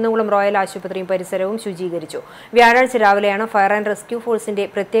നേതൃത്വത്തിൽ കുന്നംകുളം റോയൽ ആശുപത്രിയും പരിസരവും ശുചീകരിച്ചു. വ്യാഴാഴ്ച രാവിലെയാണ് ഫയർ ആൻഡ് റെസ്ക്യൂ ഫോഴ്സിന്റെ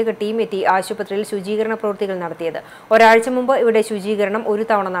പ്രത്യേക ടീം എത്തി ആശുപത്രിയിൽ ശുചീകരണ പ്രവൃത്തികൾ നടത്തിയത്. ഒരാഴ്ച മുമ്പ് ഇവിടെ ശുചീകരണം ഒരു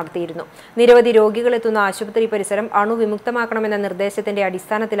തവണ നടത്തിയിരുന്നു. നിരവധി രോഗികൾ എത്തുന്ന ആശുപത്രി പരിസരം അണുവിമുക്തമാക്കണമെന്ന നിർദ്ദേശത്തിന്റെ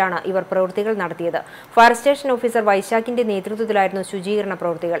അടിസ്ഥാനത്തിലാണ് ഇവർ പ്രവൃത്തികൾ നടത്തിയത്. ഫയർ സ്റ്റേഷൻ ഓഫീസർ വൈശാഖിന്റെ നേതൃത്വത്തിലായിരുന്നു ശുചീകരണ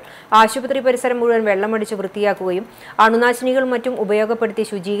പ്രവൃത്തികൾ. ആശുപത്രി പരിസരം മുഴുവൻ വെള്ളമടിച്ച് വൃത്തിയാക്കുകയും അണുനാശിനികൾ മറ്റും ഉപയോഗപ്പെടുത്തി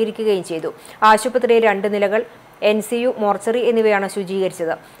ശുചീകരിക്കുകയും ചെയ്തു. ആശുപത്രിയിൽ 2 നിലകൾ, NCU, മോർച്ചറി എന്നിവയാണ്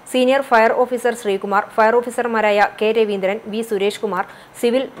ശുചീകരിച്ചത്. Senior fire officer Sreekumar, fire ഓഫീസർമാരായ K. Raveendran, V. Suresh Kumar,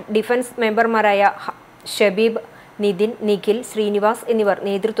 civil defence മെമ്പർമാരായ ഷബീബ്, നിതിൻ, നിഖിൽ, ശ്രീനിവാസ് എന്നിവർ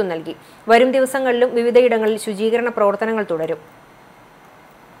നേതൃത്വം നൽകി. വരും ദിവസങ്ങളിലും വിവിധയിടങ്ങളിൽ ശുചീകരണ പ്രവർത്തനങ്ങൾ തുടരും.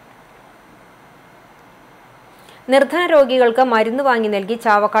 നിർധന രോഗികൾക്ക് മരുന്ന് വാങ്ങി നൽകി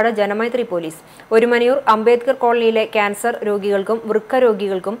ചാവക്കാട് ജനമൈത്രി പോലീസ്. ഒരുമനയൂർ അംബേദ്കർ കോളനിയിലെ ക്യാൻസർ രോഗികൾക്കും വൃക്ക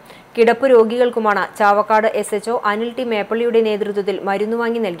രോഗികൾക്കും കിടപ്പ് രോഗികൾക്കുമാണ് ചാവക്കാട് SHO അനിൽ ടി മേപ്പള്ളിയുടെ നേതൃത്വത്തിൽ മരുന്ന്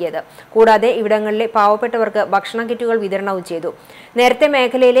വാങ്ങി നൽകിയത്. കൂടാതെ ഇവിടങ്ങളിലെ പാവപ്പെട്ടവർക്ക് ഭക്ഷണ കിറ്റുകൾ വിതരണവും ചെയ്തു. നേരത്തെ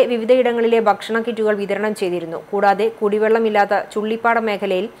മേഖലയിലെ വിവിധയിടങ്ങളിലെ ഭക്ഷണ കിറ്റുകൾ വിതരണം ചെയ്തിരുന്നു. കൂടാതെ കുടിവെള്ളമില്ലാത്ത ചുള്ളിപ്പാട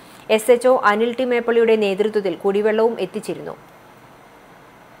മേഖലയിൽ SHO അനിൽ ടി മേപ്പള്ളിയുടെ നേതൃത്വത്തിൽ കുടിവെള്ളവും എത്തിച്ചിരുന്നു.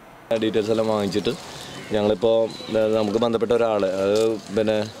 ഡീറ്റെയിൽസ് എല്ലാം വാങ്ങിച്ചിട്ട് ഞങ്ങളിപ്പോൾ നമുക്ക് ബന്ധപ്പെട്ട ഒരാൾ, അത്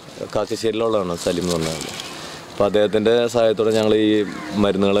പിന്നെ കാക്കശ്ശേരിയിലുള്ളതാണ് സലീം എന്ന് പറഞ്ഞാൽ. അപ്പോൾ അദ്ദേഹത്തിൻ്റെ സഹായത്തോടെ ഞങ്ങൾ ഈ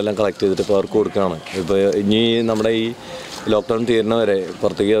മരുന്നുകളെല്ലാം കളക്ട് ചെയ്തിട്ട് ഇപ്പോൾ അവർക്ക് കൊടുക്കുകയാണ്. ഇപ്പോൾ ഇനി നമ്മുടെ ഈ ലോക്ക്ഡൗൺ തീരുന്ന വരെ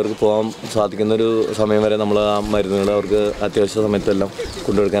പുറത്തേക്ക് അവർക്ക് പോകാൻ സാധിക്കുന്നൊരു സമയം വരെ നമ്മൾ ആ മരുന്നുകൾ അവർക്ക് അത്യാവശ്യ സമയത്തെല്ലാം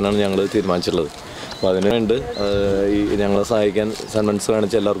കൊണ്ടുകൊടുക്കാനാണ് ഞങ്ങൾ തീരുമാനിച്ചിട്ടുള്ളത്. അപ്പോൾ അതിനുവേണ്ടി ഈ ഞങ്ങളെ സഹായിക്കാൻ സന്മനസ്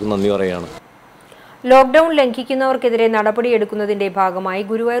കാണിച്ച എല്ലാവർക്കും നന്ദി പറയുകയാണ്. ലോക്ഡൌൺ ലംഘിക്കുന്നവർക്കെതിരെ നടപടിയെടുക്കുന്നതിന്റെ ഭാഗമായി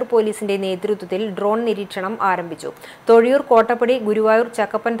ഗുരുവായൂർ പോലീസിന്റെ നേതൃത്വത്തിൽ ഡ്രോൺ നിരീക്ഷണം ആരംഭിച്ചു. തൊഴിയൂർ, കോട്ടപ്പടി, ഗുരുവായൂർ,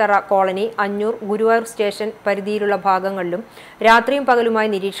 ചക്കപ്പൻതറ കോളനി, അഞ്ഞൂർ, ഗുരുവായൂർ സ്റ്റേഷൻ പരിധിയിലുള്ള ഭാഗങ്ങളിലും രാത്രിയും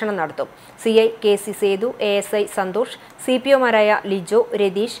പകലുമായി നിരീക്ഷണം നടത്തും. CI KC Sethu, ASI Santhosh, CPOമാരായ Lijo,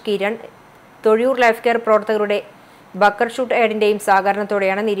 Ratheesh, Kiran, Thozhiyur life care പ്രവർത്തകരുടെ ബക്കർഷൂട്ട് ഏഡിന്റെയും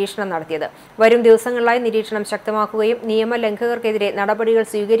സഹകരണത്തോടെയാണ് നിരീക്ഷണം നടത്തിയത്. വരും ദിവസങ്ങളിലായി നിരീക്ഷണം ശക്തമാക്കുകയും നിയമലംഘകർക്കെതിരെ നടപടികൾ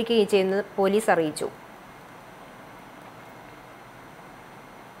സ്വീകരിക്കുകയും ചെയ്യുമെന്ന് പോലീസ് അറിയിച്ചു.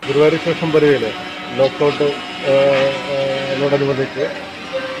 ഗുരുവായൂർ സ്റ്റേഷൻ പരിധിയിൽ ലോക്ക്ഡൗണിനോടനുബന്ധിച്ച്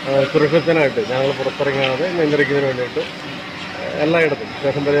സുരക്ഷിതനായിട്ട് ഞങ്ങൾ പുറത്തിറങ്ങാതെ നിയന്ത്രിക്കുന്നതിന് വേണ്ടിയിട്ട് എല്ലായിടത്തും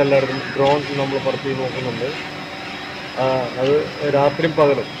സ്റ്റേഷൻ പരിധി എല്ലായിടത്തും ഡ്രോൺ നമ്മൾ പറത്തി നോക്കുന്നുണ്ട്. അത് രാത്രിയും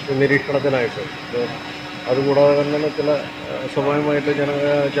പകലും നിരീക്ഷണത്തിനായിട്ട്. അതുകൂടാതെ തന്നെ സ്വാഭാവികമായിട്ട്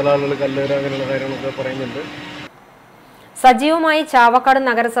ചില ആളുകൾ കല്ലേറ് അങ്ങനെയുള്ള കാര്യങ്ങളൊക്കെ പറയുന്നുണ്ട്. സജീവമായി ചാവക്കാട്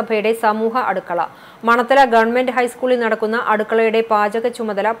നഗരസഭയുടെ സമൂഹ അടുക്കള. മണത്തല ഗവൺമെന്റ് ഹൈസ്കൂളിൽ നടക്കുന്ന അടുക്കളയുടെ പാചക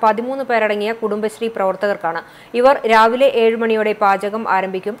ചുമതല 13 പേരടങ്ങിയ കുടുംബശ്രീ പ്രവർത്തകർക്കാണ്. ഇവർ രാവിലെ 7 മണിയോടെ പാചകം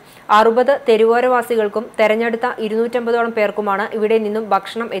ആരംഭിക്കും. 60 തെരുവോരവാസികൾക്കും തെരഞ്ഞെടുത്ത 250ഓളം പേർക്കുമാണ് ഇവിടെ നിന്നും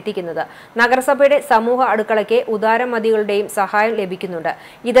ഭക്ഷണം എത്തിക്കുന്നത്. നഗരസഭയുടെ സമൂഹ അടുക്കളയ്ക്ക് ഉദാരമതികളുടെയും സഹായം ലഭിക്കുന്നുണ്ട്.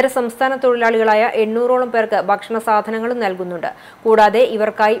 ഇതര സംസ്ഥാന തൊഴിലാളികളായ 800ഓളം പേർക്ക് ഭക്ഷണ സാധനങ്ങളും നൽകുന്നുണ്ട്. കൂടാതെ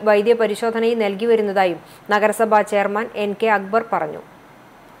ഇവർക്കായി വൈദ്യ പരിശോധനയും നൽകി വരുന്നതായും നഗരസഭാ ചെയർമാൻ NK അക്ബർ പറഞ്ഞു.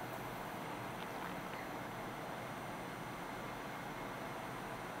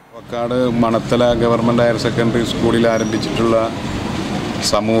 Chavakkad Manathala government higher secondary സ്കൂളിൽ ആരംഭിച്ചിട്ടുള്ള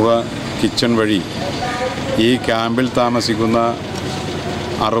സമൂഹ കിച്ചൺ വഴി ഈ ക്യാമ്പിൽ താമസിക്കുന്ന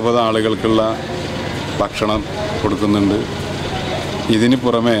 60 ആളുകൾക്കുള്ള ഭക്ഷണം കൊടുക്കുന്നുണ്ട്. ഇതിന്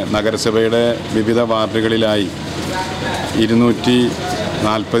പുറമെ നഗരസഭയുടെ വിവിധ വാർഡുകളിലായി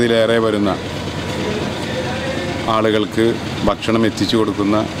 240-ലേറെ വരുന്ന ആളുകൾക്ക് ഭക്ഷണം എത്തിച്ചു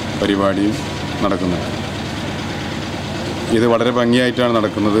കൊടുക്കുന്ന പരിപാടിയും നടക്കുന്നുണ്ട്. ഇത് വളരെ ഭംഗിയായിട്ടാണ്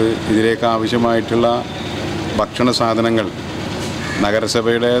നടക്കുന്നത്. ഇതിലേക്ക് ആവശ്യമായിട്ടുള്ള ഭക്ഷണ സാധനങ്ങൾ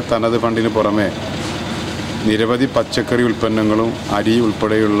നഗരസഭയുടെ തനത് ഫണ്ടിന് പുറമെ നിരവധി പച്ചക്കറി ഉൽപ്പന്നങ്ങളും അരി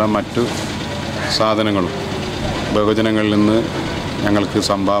ഉൾപ്പെടെയുള്ള മറ്റു സാധനങ്ങളും ബഹുജനങ്ങളിൽ നിന്ന് ഞങ്ങൾക്ക്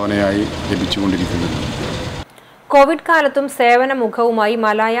സംഭാവനയായി ലഭിച്ചുകൊണ്ടിരിക്കുന്നു. കോവിഡ് കാലത്തും സേവന മുഖവുമായി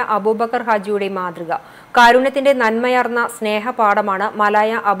മലായ അബൂബക്കർ ഹാജിയുടെ മാതൃക. കാരുണ്യത്തിന്റെ നന്മയാർന്ന സ്നേഹപാഠമാണ്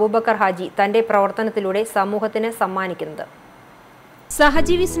മലായ അബൂബക്കർ ഹാജി തന്റെ പ്രവർത്തനത്തിലൂടെ സമൂഹത്തിന് സമ്മാനിക്കുന്നത്.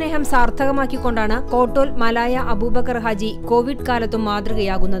 സഹജീവി സ്നേഹം സാർത്ഥകമാക്കിക്കൊണ്ടാണ് കോട്ടോൽ മലായ അബൂബക്കർ ഹാജി കോവിഡ് കാലത്തും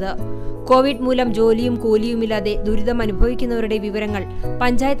മാതൃകയാകുന്നത്. കോവിഡ് മൂലം ജോലിയും കൂലിയുമില്ലാതെ ദുരിതമനുഭവിക്കുന്നവരുടെ വിവരങ്ങൾ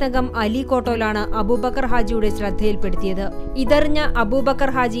പഞ്ചായത്ത് അംഗം അലി കോട്ടോലാണ് അബൂബക്കർ ഹാജിയുടെ ശ്രദ്ധയിൽപ്പെടുത്തിയത്. ഇതറിഞ്ഞ അബൂബക്കർ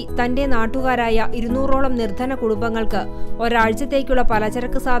ഹാജി തന്റെ നാട്ടുകാരായ 200ഓളം നിർധന കുടുംബങ്ങൾക്ക് ഒരാഴ്ചത്തേക്കുള്ള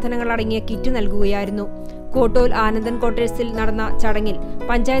പലചരക്ക് സാധനങ്ങൾ അടങ്ങിയ കിറ്റ് നൽകുകയായിരുന്നു. കോട്ടോൽ ആനന്ദൻ ക്വാർട്ടേഴ്സിൽ നടന്ന ചടങ്ങിൽ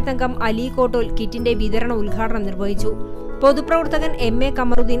പഞ്ചായത്ത് അംഗം അലി കോട്ടോൽ കിറ്റിന്റെ വിതരണ ഉദ്ഘാടനം നിർവഹിച്ചു. പൊതുപ്രവർത്തകൻ MA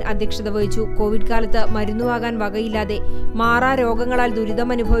കമറുദ്ദീൻ അധ്യക്ഷത വഹിച്ചു. കോവിഡ് കാലത്ത് മരുന്നുവാകാൻ വകയില്ലാതെ മാറാ രോഗങ്ങളാൽ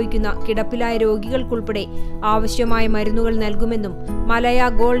ദുരിതമനുഭവിക്കുന്ന കിടപ്പിലായ രോഗികൾക്കുൾപ്പെടെ ആവശ്യമായ മരുന്നുകൾ നൽകുമെന്നും Malaya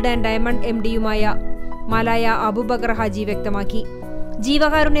gold and diamond MDയുമായ Malaya Abubakar Haji വ്യക്തമാക്കി.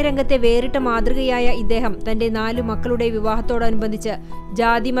 ജീവകാരുണ്യ രംഗത്തെ വേറിട്ട മാതൃകയായ ഇദ്ദേഹം തന്റെ 4 മക്കളുടെ വിവാഹത്തോടനുബന്ധിച്ച്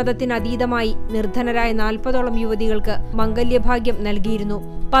ജാതിമതത്തിനതീതമായി നിർധനരായ 40ഓളം യുവതികൾക്ക് മംഗല്യഭാഗ്യം നൽകിയിരുന്നു.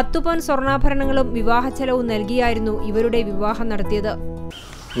 10 പവൻ സ്വർണ്ണാഭരണങ്ങളും വിവാഹ ചെലവും നൽകിയായിരുന്നു ഇവരുടെ വിവാഹം നടത്തിയത്.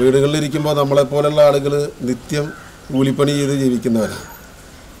 വീടുകളിലിരിക്കുമ്പോൾ നമ്മളെപ്പോലുള്ള ആളുകൾ നിത്യം കൂലിപ്പണി ചെയ്ത് ജീവിക്കുന്നവരാണ്.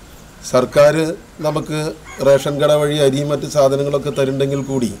 സർക്കാർ നമുക്ക് റേഷൻ കട വഴി അരിയും മറ്റ് സാധനങ്ങളൊക്കെ തരുന്നുണ്ടെങ്കിൽ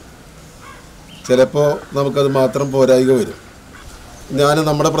കൂടി ചിലപ്പോൾ നമുക്കത് മാത്രം പോരായിക വരും. ഞാൻ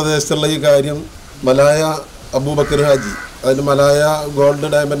നമ്മുടെ പ്രദേശത്തുള്ള ഈ കാര്യം മലായ അബൂബക്കർ ഹാജി, അതിന് മലായ ഗോൾഡ്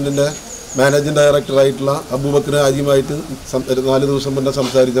ഡയമണ്ടിൻ്റെ മാനേജിംഗ് ഡയറക്ടറായിട്ടുള്ള അബൂബക്കർ ഹാജിയുമായിട്ട് 4 ദിവസം മുന്നേ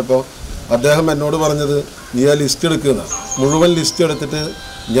സംസാരിച്ചപ്പോൾ അദ്ദേഹം എന്നോട് പറഞ്ഞത്, നീ ആ ലിസ്റ്റ് എടുക്കുന്ന മുഴുവൻ ലിസ്റ്റ് എടുത്തിട്ട്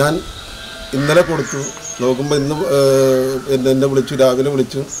ഞാൻ ഇന്നലെ കൊടുത്തു. നോക്കുമ്പോൾ ഇന്ന് എന്നെ വിളിച്ചു, രാവിലെ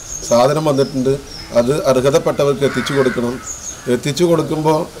വിളിച്ചു, സാധനം വന്നിട്ടുണ്ട്, അത് അർഹതപ്പെട്ടവർക്ക് എത്തിച്ചു കൊടുക്കണം. എത്തിച്ചു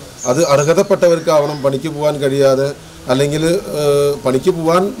കൊടുക്കുമ്പോൾ അത് അർഹതപ്പെട്ടവർക്കാവണം, പണിക്ക് പോകാൻ കഴിയാതെ, അല്ലെങ്കിൽ പണിക്ക്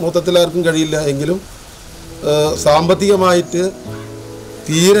പോകാൻ മൊത്തത്തിൽ ആർക്കും കഴിയില്ല എങ്കിലും സാമ്പത്തികമായിട്ട്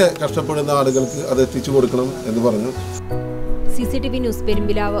തീരെ കഷ്ടപ്പെടുന്ന ആളുകൾക്ക് അത് എത്തിച്ചു കൊടുക്കണം എന്ന് പറഞ്ഞു. CCTV news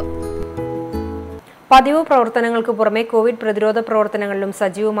Perumpilavu. പതിവ് പ്രവർത്തനങ്ങൾക്ക് പുറമെ കോവിഡ് പ്രതിരോധ പ്രവർത്തനങ്ങളിലും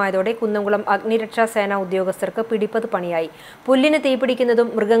സജീവമായതോടെ കുന്നംകുളം അഗ്നിരക്ഷാ സേനാ ഉദ്യോഗസ്ഥർക്ക് പിടിപ്പത് പണിയായി. പുല്ലിന് തീപിടിക്കുന്നതും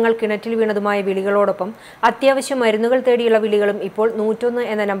മൃഗങ്ങൾ കിണറ്റിൽ വീണതുമായ വിളികളോടൊപ്പം അത്യാവശ്യ മരുന്നുകൾ തേടിയുള്ള വിളികളും ഇപ്പോൾ 101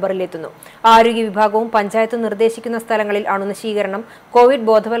 എന്ന നമ്പറിലെത്തുന്നു. ആരോഗ്യ വിഭാഗവും പഞ്ചായത്തും നിർദ്ദേശിക്കുന്ന സ്ഥലങ്ങളിൽ അണുനശീകരണം, കോവിഡ്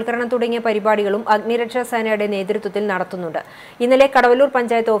ബോധവൽക്കരണം തുടങ്ങിയ പരിപാടികളും അഗ്നിരക്ഷാ സേനയുടെ നേതൃത്വത്തിൽ നടത്തുന്നുണ്ട്. ഇന്നലെ Kadavallur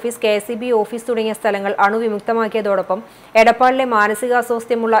panchayat office, KSEB office തുടങ്ങിയ സ്ഥലങ്ങൾ അണുവിമുക്തമാക്കിയതോടൊപ്പം എടപ്പാളിലെ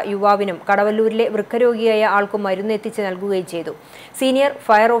മാനസികാസ്വാസ്ഥ്യമുള്ള യുവാവിനും കടവല്ലൂരിലെ രോഗിയായ ആൾക്കും മരുന്ന് എത്തിച്ച് നൽകുകയും ചെയ്തു. Senior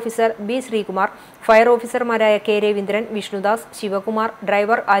fire officer B. Sreekumar, fire ഓഫീസർമാരായ K. രവീന്ദ്രൻ, വിഷ്ണുദാസ്, ശിവകുമാർ,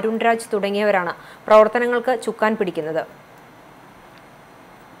 ഡ്രൈവർ അരുൺ രാജ് തുടങ്ങിയവരാണ് പ്രവർത്തനങ്ങൾക്ക് ചുക്കാൻ പിടിക്കുന്നത്.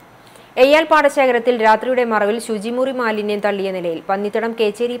 എയ്യാൽ പാടശേഖരത്തിൽ രാത്രിയുടെ മറവിൽ ശുചിമുറി മാലിന്യം തള്ളിയ നിലയിൽ. പന്നിത്തടം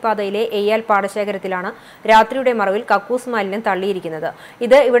കേച്ചേരി പാതയിലെ എയ്യാൽ പാടശേഖരത്തിലാണ് രാത്രിയുടെ മറവിൽ കക്കൂസ് മാലിന്യം തള്ളിയിരിക്കുന്നത്.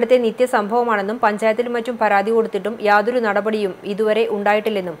 ഇത് ഇവിടുത്തെ നിത്യസംഭവമാണെന്നും പഞ്ചായത്തിലും മറ്റും പരാതി കൊടുത്തിട്ടും യാതൊരു നടപടിയും ഇതുവരെ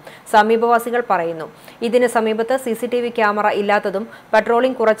ഉണ്ടായിട്ടില്ലെന്നും സമീപവാസികൾ പറയുന്നു. ഇതിന് സമീപത്ത് CCTV ക്യാമറ ഇല്ലാത്തതും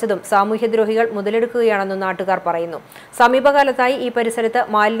പട്രോളിംഗ് കുറച്ചതും സാമൂഹ്യദ്രോഹികൾ മുതലെടുക്കുകയാണെന്നും നാട്ടുകാർ പറയുന്നു. സമീപകാലത്തായി ഈ പരിസരത്ത്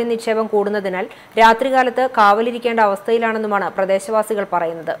മാലിന്യ നിക്ഷേപം കൂടുന്നതിനാൽ രാത്രികാലത്ത് കാവലിരിക്കേണ്ട അവസ്ഥയിലാണെന്നുമാണ് പ്രദേശവാസികൾ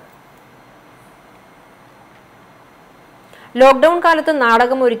പറയുന്നത്. ലോക്ഡൌൺ കാലത്ത്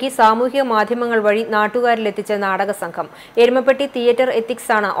നാടകമൊരുക്കി സാമൂഹിക മാധ്യമങ്ങൾ വഴി നാട്ടുകാരിലെത്തിച്ച നാടക സംഘം എരുമപ്പെട്ടി തിയേറ്റർ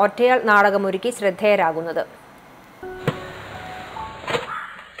എത്തിക്സ് ആണ് ഒറ്റയാൾ നാടകമൊരുക്കി ശ്രദ്ധേയരാകുന്നത്.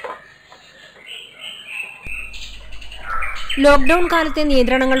 ലോക്ഡൌൺ കാലത്തെ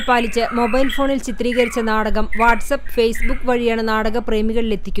നിയന്ത്രണങ്ങൾ പാലിച്ച് മൊബൈൽ ഫോണിൽ ചിത്രീകരിച്ച നാടകം വാട്സ്ആപ്പ്, ഫേസ്ബുക്ക് വഴിയാണ്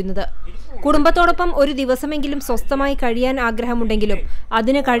നാടകപ്രേമികളിലെത്തിക്കുന്നത്. കുടുംബത്തോടൊപ്പം ഒരു ദിവസമെങ്കിലും സ്വസ്ഥമായി കഴിയാൻ ആഗ്രഹമുണ്ടെങ്കിലും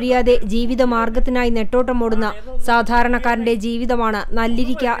അതിന് കഴിയാതെ ജീവിതമാർഗത്തിനായി നെട്ടോട്ടമോടുന്ന സാധാരണക്കാരന്റെ ജീവിതമാണ്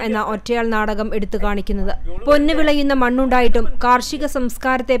നല്ലിരിക്ക എന്ന ഒറ്റയാൾ നാടകം എടുത്തു കാണിക്കുന്നത്. പൊന്നു വിളയുന്ന മണ്ണുണ്ടായിട്ടും കാർഷിക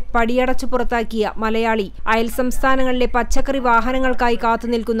സംസ്കാരത്തെ പടിയടച്ചു പുറത്താക്കിയ മലയാളി അയൽ സംസ്ഥാനങ്ങളിലെ പച്ചക്കറി വാഹനങ്ങൾക്കായി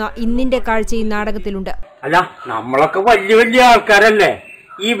കാത്തുനിൽക്കുന്ന ഇന്നിന്റെ കാഴ്ച ഈ നാടകത്തിലുണ്ട്. അല്ല, നമ്മളൊക്കെ വലിയ വലിയ ആൾക്കാരല്ലേ,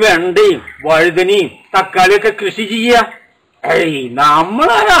 ഈ വെണ്ടയും വഴുതനയും തക്കാളിയൊക്കെ കൃഷി ചെയ്യുക.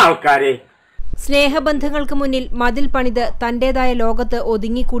 നമ്മളാൾക്കാരെ സ്നേഹബന്ധങ്ങൾക്ക് മുന്നിൽ മതിൽ പണിത് തന്റേതായ ലോകത്ത്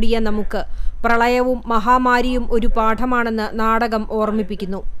ഒതുങ്ങിക്കൂടിയ നമുക്ക് പ്രളയവും മഹാമാരിയും ഒരു പാഠമാണെന്ന് നാടകം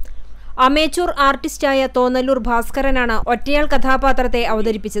ഓർമ്മിപ്പിക്കുന്നു. അമേച്ചൂർ ആർട്ടിസ്റ്റായ തോന്നല്ലൂർ ഭാസ്കരനാണ് ഒറ്റയാൾ കഥാപാത്രത്തെ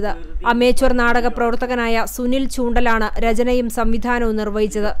അവതരിപ്പിച്ചത്. അമേച്ചൂർ നാടക പ്രവർത്തകനായ സുനിൽ ചൂണ്ടലാണ് രചനയും സംവിധാനവും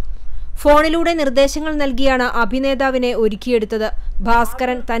നിർവഹിച്ചത്. ഫോണിലൂടെ നിർദ്ദേശങ്ങൾ നൽകിയാണ് അഭിനേതാവിനെ ഒരുക്കിയെടുത്തത്.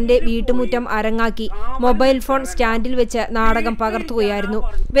 ഭാസ്കരൻ തന്റെ വീട്ടുമുറ്റം അരങ്ങാക്കി മൊബൈൽ ഫോൺ സ്റ്റാൻഡിൽ വെച്ച് നാടകം പകർത്തുകയായിരുന്നു.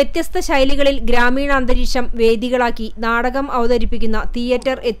 വ്യത്യസ്ത ശൈലികളിൽ ഗ്രാമീണ അന്തരീക്ഷം വേദികളാക്കി നാടകം അവതരിപ്പിക്കുന്ന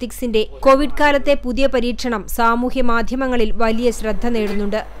തിയേറ്റർ എത്തിക്സിന്റെ കോവിഡ് കാലത്തെ പുതിയ പരീക്ഷണം സാമൂഹ്യ മാധ്യമങ്ങളിൽ വലിയ ശ്രദ്ധ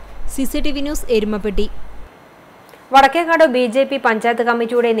നേടുന്നുണ്ട്. CCTV news, Erumapetty. Vadakkekad BJP panchayat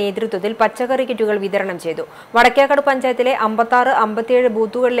കമ്മിറ്റിയുടെ നേതൃത്വത്തിൽ പച്ചക്കറി കിറ്റുകൾ വിതരണം ചെയ്തു. വടക്കേക്കാട് പഞ്ചായത്തിലെ 56, 57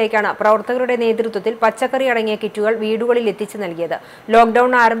 ബൂത്തുകളിലേക്കാണ് പ്രവർത്തകരുടെ നേതൃത്വത്തിൽ പച്ചക്കറി അടങ്ങിയ കിറ്റുകൾ വീടുകളിൽ എത്തിച്ചു നൽകിയത്.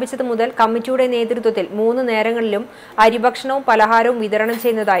 ലോക്ഡൌൺ ആരംഭിച്ചത് മുതൽ കമ്മിറ്റിയുടെ നേതൃത്വത്തിൽ 3 നേരങ്ങളിലും അരിഭക്ഷണവും പലഹാരവും വിതരണം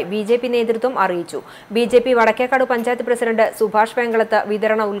ചെയ്യുന്നതായി BJP നേതൃത്വം അറിയിച്ചു. BJP വടക്കേക്കാട് പഞ്ചായത്ത് പ്രസിഡന്റ് സുഭാഷ് വെങ്കളത്ത്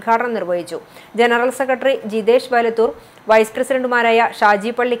വിതരണ ഉദ്ഘാടനം നിർവഹിച്ചു. ജനറൽ സെക്രട്ടറി ജിതേഷ് വലത്തൂർ, വൈസ് പ്രസിഡന്റുമാരായ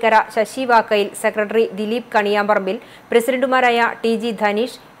ഷാജി പള്ളിക്കര, ശശി വാക്കയിൽ, സെക്രട്ടറി ദിലീപ് കണിയാമ്പറമ്പിൽ, പ്രസിഡന്റുമാരായ TG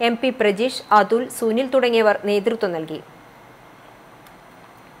ധനീഷ്, MP പ്രജീഷ്, അതുൽ, സുനിൽ തുടങ്ങിയവർ നേതൃത്വം നൽകി.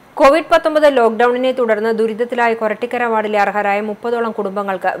 കോവിഡ്-19 ലോക്ഡൌണിനെ തുടർന്ന് ദുരിതത്തിലായ കൊരട്ടിക്കര വാർഡിലെ അർഹരായ 30ഓളം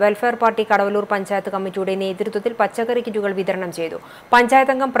കുടുംബങ്ങൾക്ക് വെൽഫെയർ പാർട്ടി കടവല്ലൂർ പഞ്ചായത്ത് കമ്മിറ്റിയുടെ നേതൃത്വത്തിൽ പച്ചക്കറി കിറ്റുകൾ വിതരണം ചെയ്തു.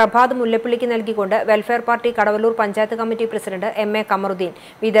 പഞ്ചായത്ത് അംഗം പ്രഭാത് മുല്ലപ്പള്ളിക്ക് നൽകിക്കൊണ്ട് welfare party Kadavallur panchayat committee president MA Kamaruddin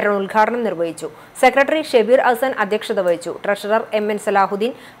വിതരണ ഉദ്ഘാടനം നിർവഹിച്ചു. സെക്രട്ടറി ഷെബീർ ഹസൻ അധ്യക്ഷത വഹിച്ചു. Treasurer MN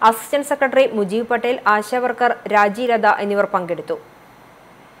Salahuddin, assistant secretary Mujeeb Patel, ASHA worker രാജി ലത എന്നിവർ പങ്കെടുത്തു.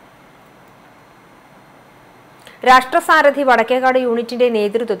 രാഷ്ട്രസാരഥി വടക്കേക്കാട് യൂണിറ്റിന്റെ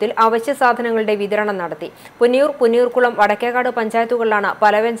നേതൃത്വത്തിൽ അവശ്യ സാധനങ്ങളുടെ വിതരണം നടത്തി. പുന്നിയൂർ, പുന്നിയൂർക്കുളം, വടക്കേക്കാട് പഞ്ചായത്തുകളിലാണ്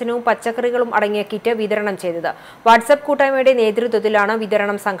പലവ്യഞ്ജനവും പച്ചക്കറികളും അടങ്ങിയ കിറ്റ് വിതരണം ചെയ്തത്. വാട്സ്ആപ്പ് കൂട്ടായ്മയുടെ നേതൃത്വത്തിലാണ്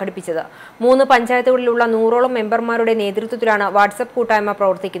വിതരണം സംഘടിപ്പിച്ചത്. 3 പഞ്ചായത്തുകളിലുള്ള 100ഓളം മെമ്പർമാരുടെ നേതൃത്വത്തിലാണ് വാട്സ്ആപ്പ് കൂട്ടായ്മ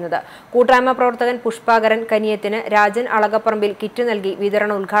പ്രവർത്തിക്കുന്നത്. കൂട്ടായ്മ പ്രവർത്തകൻ പുഷ്പാകരൻ കനിയത്തിന്, രാജൻ അളകപ്പറമ്പിൽ കിറ്റ് നൽകി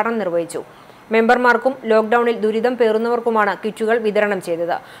വിതരണ ഉദ്ഘാടനം നിർവഹിച്ചു. മെമ്പർമാർക്കും ലോക്ഡൌണിൽ ദുരിതം പേറുന്നവർക്കുമാണ് കിറ്റുകൾ വിതരണം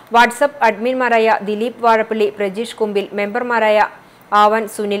ചെയ്തത്. വാട്സ്ആപ്പ് അഡ്മിൻമാരായ ദിലീപ് വാഴപ്പള്ളി, പ്രജീഷ് കുമ്പിൽ, മെമ്പർമാരായ ആവൻ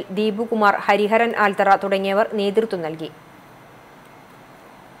സുനിൽ, ദീപുകുമാർ, ഹരിഹരൻ ആൽത്തറ തുടങ്ങിയവർ നേതൃത്വം നൽകി.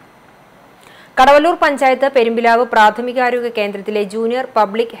 കടവല്ലൂർ പഞ്ചായത്ത് പെരുമ്പിലാവ് പ്രാഥമികാരോഗ്യ കേന്ദ്രത്തിലെ ജൂനിയർ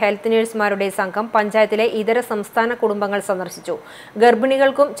പബ്ലിക് ഹെൽത്ത് നഴ്സുമാരുടെ സംഘം പഞ്ചായത്തിലെ ഇതര സംസ്ഥാന കുടുംബങ്ങൾ സന്ദർശിച്ചു.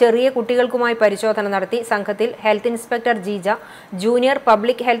 ഗർഭിണികൾക്കും ചെറിയ കുട്ടികൾക്കുമായി പരിശോധന നടത്തി. സംഘത്തിൽ health inspector Jeeja, junior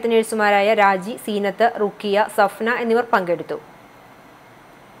public health നഴ്സുമാരായ രാജി, സീനത്ത്, റുക്കിയ, സഫ്ന എന്നിവർ പങ്കെടുത്തു.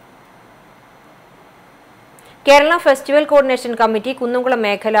 Kerala festival coordination committee, Kunnamkulam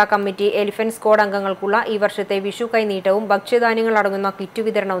മേഖലാ കമ്മിറ്റി, എലിഫന്റ് സ്ക്വാഡ് അംഗങ്ങൾക്കുള്ള ഈ വർഷത്തെ വിഷു കൈനീട്ടവും ഭക്ഷ്യധാന്യങ്ങൾ അടങ്ങുന്ന കിറ്റ്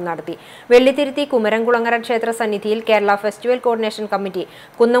വിതരണവും നടത്തി. വെള്ളിത്തിരുത്തി കുമരംകുളങ്ങര ക്ഷേത്ര സന്നിധിയിൽ Kerala festival coordination committee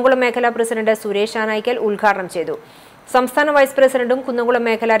Kunnamkulam മേഖലാ പ്രസിഡന്റ് സുരേഷ് ആനായിക്കൽ ഉദ്ഘാടനം ചെയ്തു. സംസ്ഥാന വൈസ് പ്രസിഡന്റും കുന്നംകുളം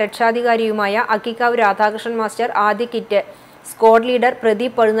മേഖലാ രക്ഷാധികാരിയുമായ അക്കിക്കാവ് രാധാകൃഷ്ണൻ മാസ്റ്റർ ആദ്യ കിറ്റ് സ്ക്വാഡ് ലീഡർ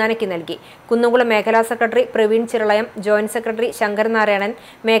പ്രദീപ് പഴുനാനയ്ക്ക് നൽകി. കുന്നംകുളം മേഖലാ secretary Praveen Chiralayam, joint secretary Sankaranarayanan,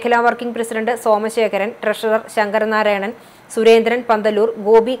 മേഖലാ working president Somasekharan, treasurer Sankaranarayanan, Surendran Pandalur,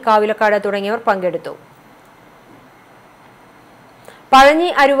 Gopi Kavilakkad തുടങ്ങിയവർ പങ്കെടുത്തു. പഴഞ്ഞി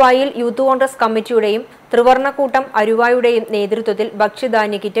അരുവായിൽ യൂത്ത് കോൺഗ്രസ് കമ്മിറ്റിയുടെയും ത്രിവർണ്ണക്കൂട്ടം അരുവായുടെയും നേതൃത്വത്തിൽ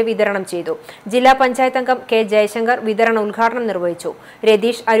ഭക്ഷ്യധാന്യ കിറ്റ് വിതരണം ചെയ്തു. ജില്ലാ പഞ്ചായത്ത് അംഗം കെ ജയശങ്കർ വിതരണ ഉദ്ഘാടനം നിർവഹിച്ചു.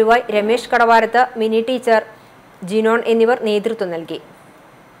 രതീഷ് അരുവായ്, രമേശ് കടവാരത്ത്, മിനി ടീച്ചർ, ജിനോൺ എന്നിവർ നേതൃത്വം നൽകി.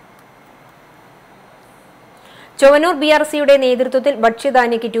 ചൊവ്വന്നൂർ BRCയുടെ നേതൃത്വത്തിൽ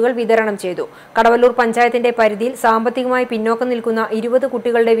ഭക്ഷ്യധാന്യ കിറ്റുകൾ വിതരണം ചെയ്തു. കടവല്ലൂർ പഞ്ചായത്തിന്റെ പരിധിയിൽ സാമ്പത്തികമായി പിന്നോക്കം നിൽക്കുന്ന 20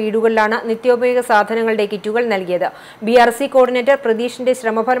 കുട്ടികളുടെ വീടുകളിലാണ് നിത്യോപയോഗ സാധനങ്ങളുടെ കിറ്റുകൾ നൽകിയത്. BRC കോർഡിനേറ്റർ പ്രതീഷിന്റെ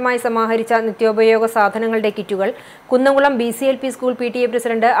ശ്രമഫലമായി സമാഹരിച്ച നിത്യോപയോഗ സാധനങ്ങളുടെ കിറ്റുകൾ Kunnamkulam BCLP school PTA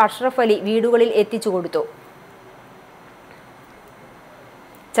president Ashraf Ali വീടുകളിൽ എത്തിച്ചുകൊടുത്തു.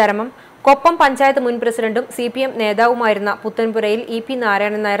 ചരമം കൊപ്പം പഞ്ചായത്ത് മുൻ പ്രസിഡന്റും CPM നേതാവുമായിരുന്ന പുത്തൻപുരയിൽ EP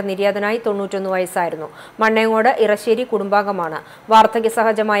നാരായണൻ നായർ നിര്യാതനായി 91 വയസ്സായിരുന്നു. മണ്ണേങ്ങോട് ഇറശ്ശേരി കുടുംബാംഗമാണ്. വാർദ്ധക്യ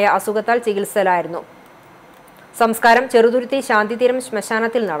സഹജമായ അസുഖത്താൽ ചികിത്സയിലായിരുന്നു. സംസ്കാരം ചെറുതുരുത്തി ശാന്തിതീരം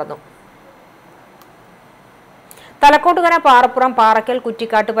ശ്മശാനത്തിൽ നടന്നു. തലക്കോട്ടുകര പാറപ്പുറം പാറക്കൽ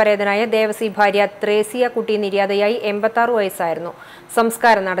കുറ്റിക്കാട്ട് പരേതനായ ദേവസി ഭാര്യ ത്രേസിയ കുട്ടി നിര്യാതയായി 86 വയസ്സായിരുന്നു.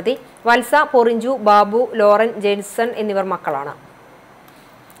 സംസ്കാരം നടത്തി. വത്സ, പൊറിഞ്ചു, ബാബു, ലോറൻ, ജെൻസൺ എന്നിവർ മക്കളാണ്.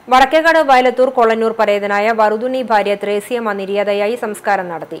 വടക്കേക്കാട് വയലത്തൂർ കൊളന്നൂർ പരേതനായ വറുതുണ്ണി ഭാര്യ ത്രേസ്യമ്മ നിര്യാതയായി സംസ്കാരം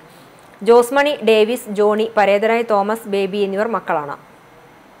നടത്തി. ജോസ്മണി, ഡേവിസ്, ജോണി, പരേതനായ തോമസ്, ബേബി എന്നിവർ മക്കളാണ്.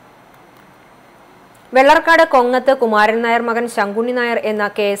 വെള്ളർക്കാട് കൊങ്ങത്ത് കുമാരൻ നായർ മകൻ ശങ്കുണ്ണി നായർ എന്ന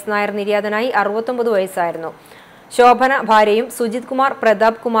KS നായർ നിര്യാതനായി 69 വയസ്സായിരുന്നു. ശോഭന ഭാര്യയും സുജിത് കുമാർ,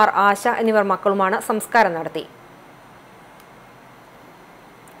 പ്രതാപ് കുമാർ, ആശ എന്നിവർ മക്കളുമാണ്. സംസ്കാരം നടത്തി.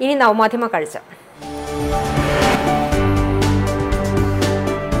 ഇനി നവമാധ്യമ കാഴ്ച.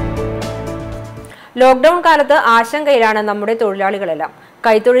 ലോക്ക്ഡൌൺ കാലത്ത് ആശങ്കയിലാണ് നമ്മുടെ തൊഴിലാളികളെല്ലാം.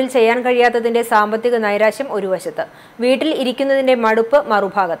 കൈത്തൊഴിൽ ചെയ്യാൻ കഴിയാത്തതിന്റെ സാമ്പത്തിക നൈരാശ്യം ഒരു വശത്ത്, വീട്ടിൽ ഇരിക്കുന്നതിന്റെ മടുപ്പ്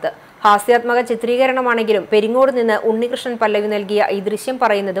മറുഭാഗത്ത്. ഹാസ്യാത്മക ചിത്രീകരണമാണെങ്കിലും പെരിങ്ങോട് നിന്ന് ഉണ്ണികൃഷ്ണൻ പല്ലവി നൽകിയ ഈ ദൃശ്യം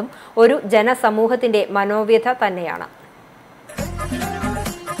പറയുന്നതും ഒരു ജനസമൂഹത്തിന്റെ മനോവ്യഥ തന്നെയാണ്.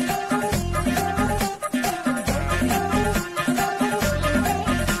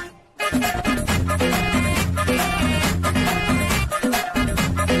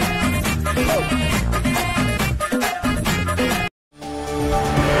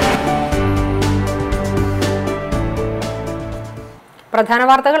 പ്രധാന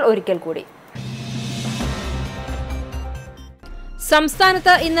വാർത്തകൾ ഒരിക്കൽ കൂടി.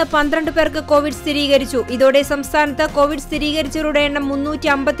 സംസ്ഥാനത്ത് ഇന്ന് 12 പേർക്ക് കോവിഡ് സ്ഥിരീകരിച്ചു. ഇതോടെ സംസ്ഥാനത്ത് കോവിഡ് സ്ഥിരീകരിച്ചവരുടെ എണ്ണം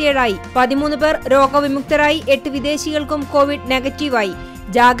 357ആയി. 13 പേർ രോഗവിമുക്തരായി. 8 വിദേശികൾക്കും കോവിഡ് നെഗറ്റീവായി.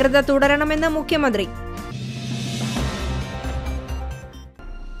 ജാഗ്രത തുടരണമെന്ന് മുഖ്യമന്ത്രി.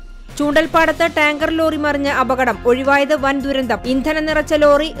 ചൂണ്ടൽപ്പാടത്ത് ടാങ്കർ ലോറി മറിഞ്ഞ് അപകടം. ഒഴിവായത് വൻ ദുരന്തം. ഇന്ധനം നിറച്ച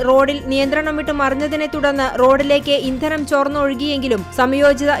ലോറി റോഡിൽ നിയന്ത്രണം വിട്ട് മറിഞ്ഞതിനെ തുടർന്ന് റോഡിലേക്ക് ഇന്ധനം ചോർന്നൊഴുകിയെങ്കിലും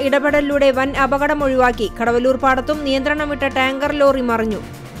സംയോജിത ഇടപെടലിലൂടെ വൻ അപകടം ഒഴിവാക്കി. കടവല്ലൂർ പാടത്തും നിയന്ത്രണം വിട്ട ടാങ്കർ ലോറി മറിഞ്ഞു.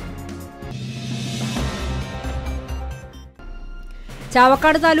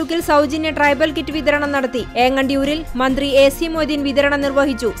 ചാവക്കാട് താലൂക്കിൽ സൗജന്യ ട്രൈബൽ കിറ്റ് വിതരണം നടത്തി. ഏങ്ങണ്ടിയൂരിൽ മന്ത്രി AC മൊയ്തീൻ വിതരണം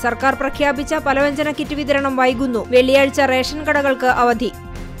നിർവഹിച്ചു. സർക്കാർ പ്രഖ്യാപിച്ച പലവ്യഞ്ജന കിറ്റ് വിതരണം വൈകുന്നു. വെള്ളിയാഴ്ച റേഷൻ കടകൾക്ക് അവധി.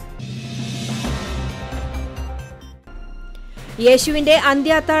 യേശുവിന്റെ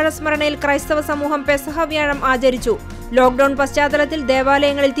അന്ത്യ അത്താഴ സ്മരണയിൽ ക്രൈസ്തവ സമൂഹം പെസഹ വ്യാഴം ആചരിച്ചു. ലോക്ഡൌൺ പശ്ചാത്തലത്തിൽ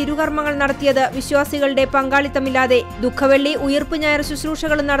ദേവാലയങ്ങളിൽ തിരുകർമ്മങ്ങൾ നടത്തിയത് വിശ്വാസികളുടെ പങ്കാളിത്തമില്ലാതെ. ദുഃഖവെള്ളി, ഉയിർപ്പ് ഞായർ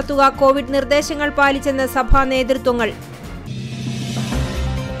ശുശ്രൂഷകളും നടത്തുക കോവിഡ് നിർദ്ദേശങ്ങൾ പാലിച്ചെന്ന് സഭാ നേതൃത്വങ്ങൾ.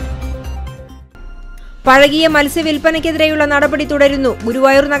 പഴകിയ മത്സ്യവിൽപ്പനയ്ക്കെതിരെയുള്ള നടപടി തുടരുന്നു.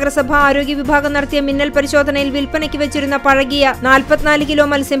 ഗുരുവായൂർ നഗരസഭ ആരോഗ്യ വിഭാഗം നടത്തിയ മിന്നൽ പരിശോധനയിൽ വിൽപ്പനയ്ക്ക് വെച്ചിരുന്ന പഴകിയ 44 കിലോ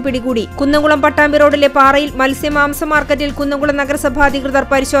മത്സ്യം പിടികൂടി. കുന്നംകുളം പട്ടാമ്പി റോഡിലെ പാറയിൽ മത്സ്യമാംസ മാർക്കറ്റിൽ കുന്നംകുളം നഗരസഭ അധികൃതർ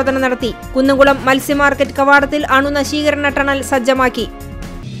പരിശോധന നടത്തി. കുന്നംകുളം മത്സ്യ മാർക്കറ്റ് കവാടത്തിൽ അണുനശീകരണ ടണൽ സജ്ജമാക്കി.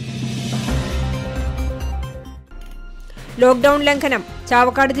 ലോക്ഡൌൺ ലംഘനം.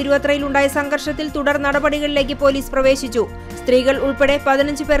 ചാവക്കാട് തിരുവത്രയിലുണ്ടായ സംഘർഷത്തിൽ തുടർ നടപടികളിലേക്ക് പോലീസ് പ്രവേശിച്ചു. സ്ത്രീകൾ ഉൾപ്പെടെ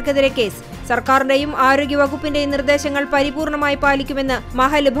 15 പേർക്കെതിരെ കേസ്. സർക്കാരിന്റെയും ആരോഗ്യവകുപ്പിന്റെയും നിർദ്ദേശങ്ങൾ പരിപൂർണമായി പാലിക്കുമെന്ന്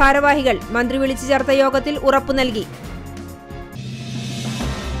മഹൽ ഭാരവാഹികൾ മന്ത്രി വിളിച്ചു ചേർത്ത യോഗത്തിൽ ഉറപ്പു നൽകി.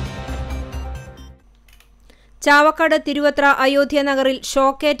 ചാവക്കാട് തിരുവത്ര അയോധ്യ നഗറിൽ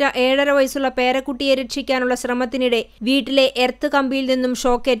ഷോക്കേറ്റ 7.5 വയസ്സുള്ള പേരക്കുട്ടിയെ രക്ഷിക്കാനുള്ള ശ്രമത്തിനിടെ വീട്ടിലെ എർത്ത് കമ്പിയിൽ നിന്നും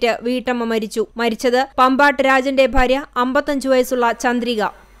ഷോക്കേറ്റ് വീട്ടമ്മ മരിച്ചു. മരിച്ചത് പമ്പാട്ട് രാജന്റെ ഭാര്യ 55 വയസ്സുള്ള ചന്ദ്രിക.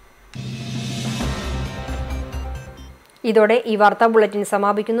 ഇതോടെ ഈ വാർത്താ ബുള്ളറ്റിൻ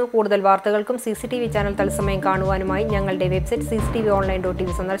സമാപിക്കുന്നു. കൂടുതൽ വാർത്തകൾക്കും CCTV ചാനൽ തത്സമയം കാണുവാനുമായി ഞങ്ങളുടെ വെബ്സൈറ്റ് cctvonline.tv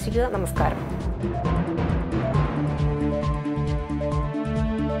സന്ദർശിക്കുക. നമസ്കാരം.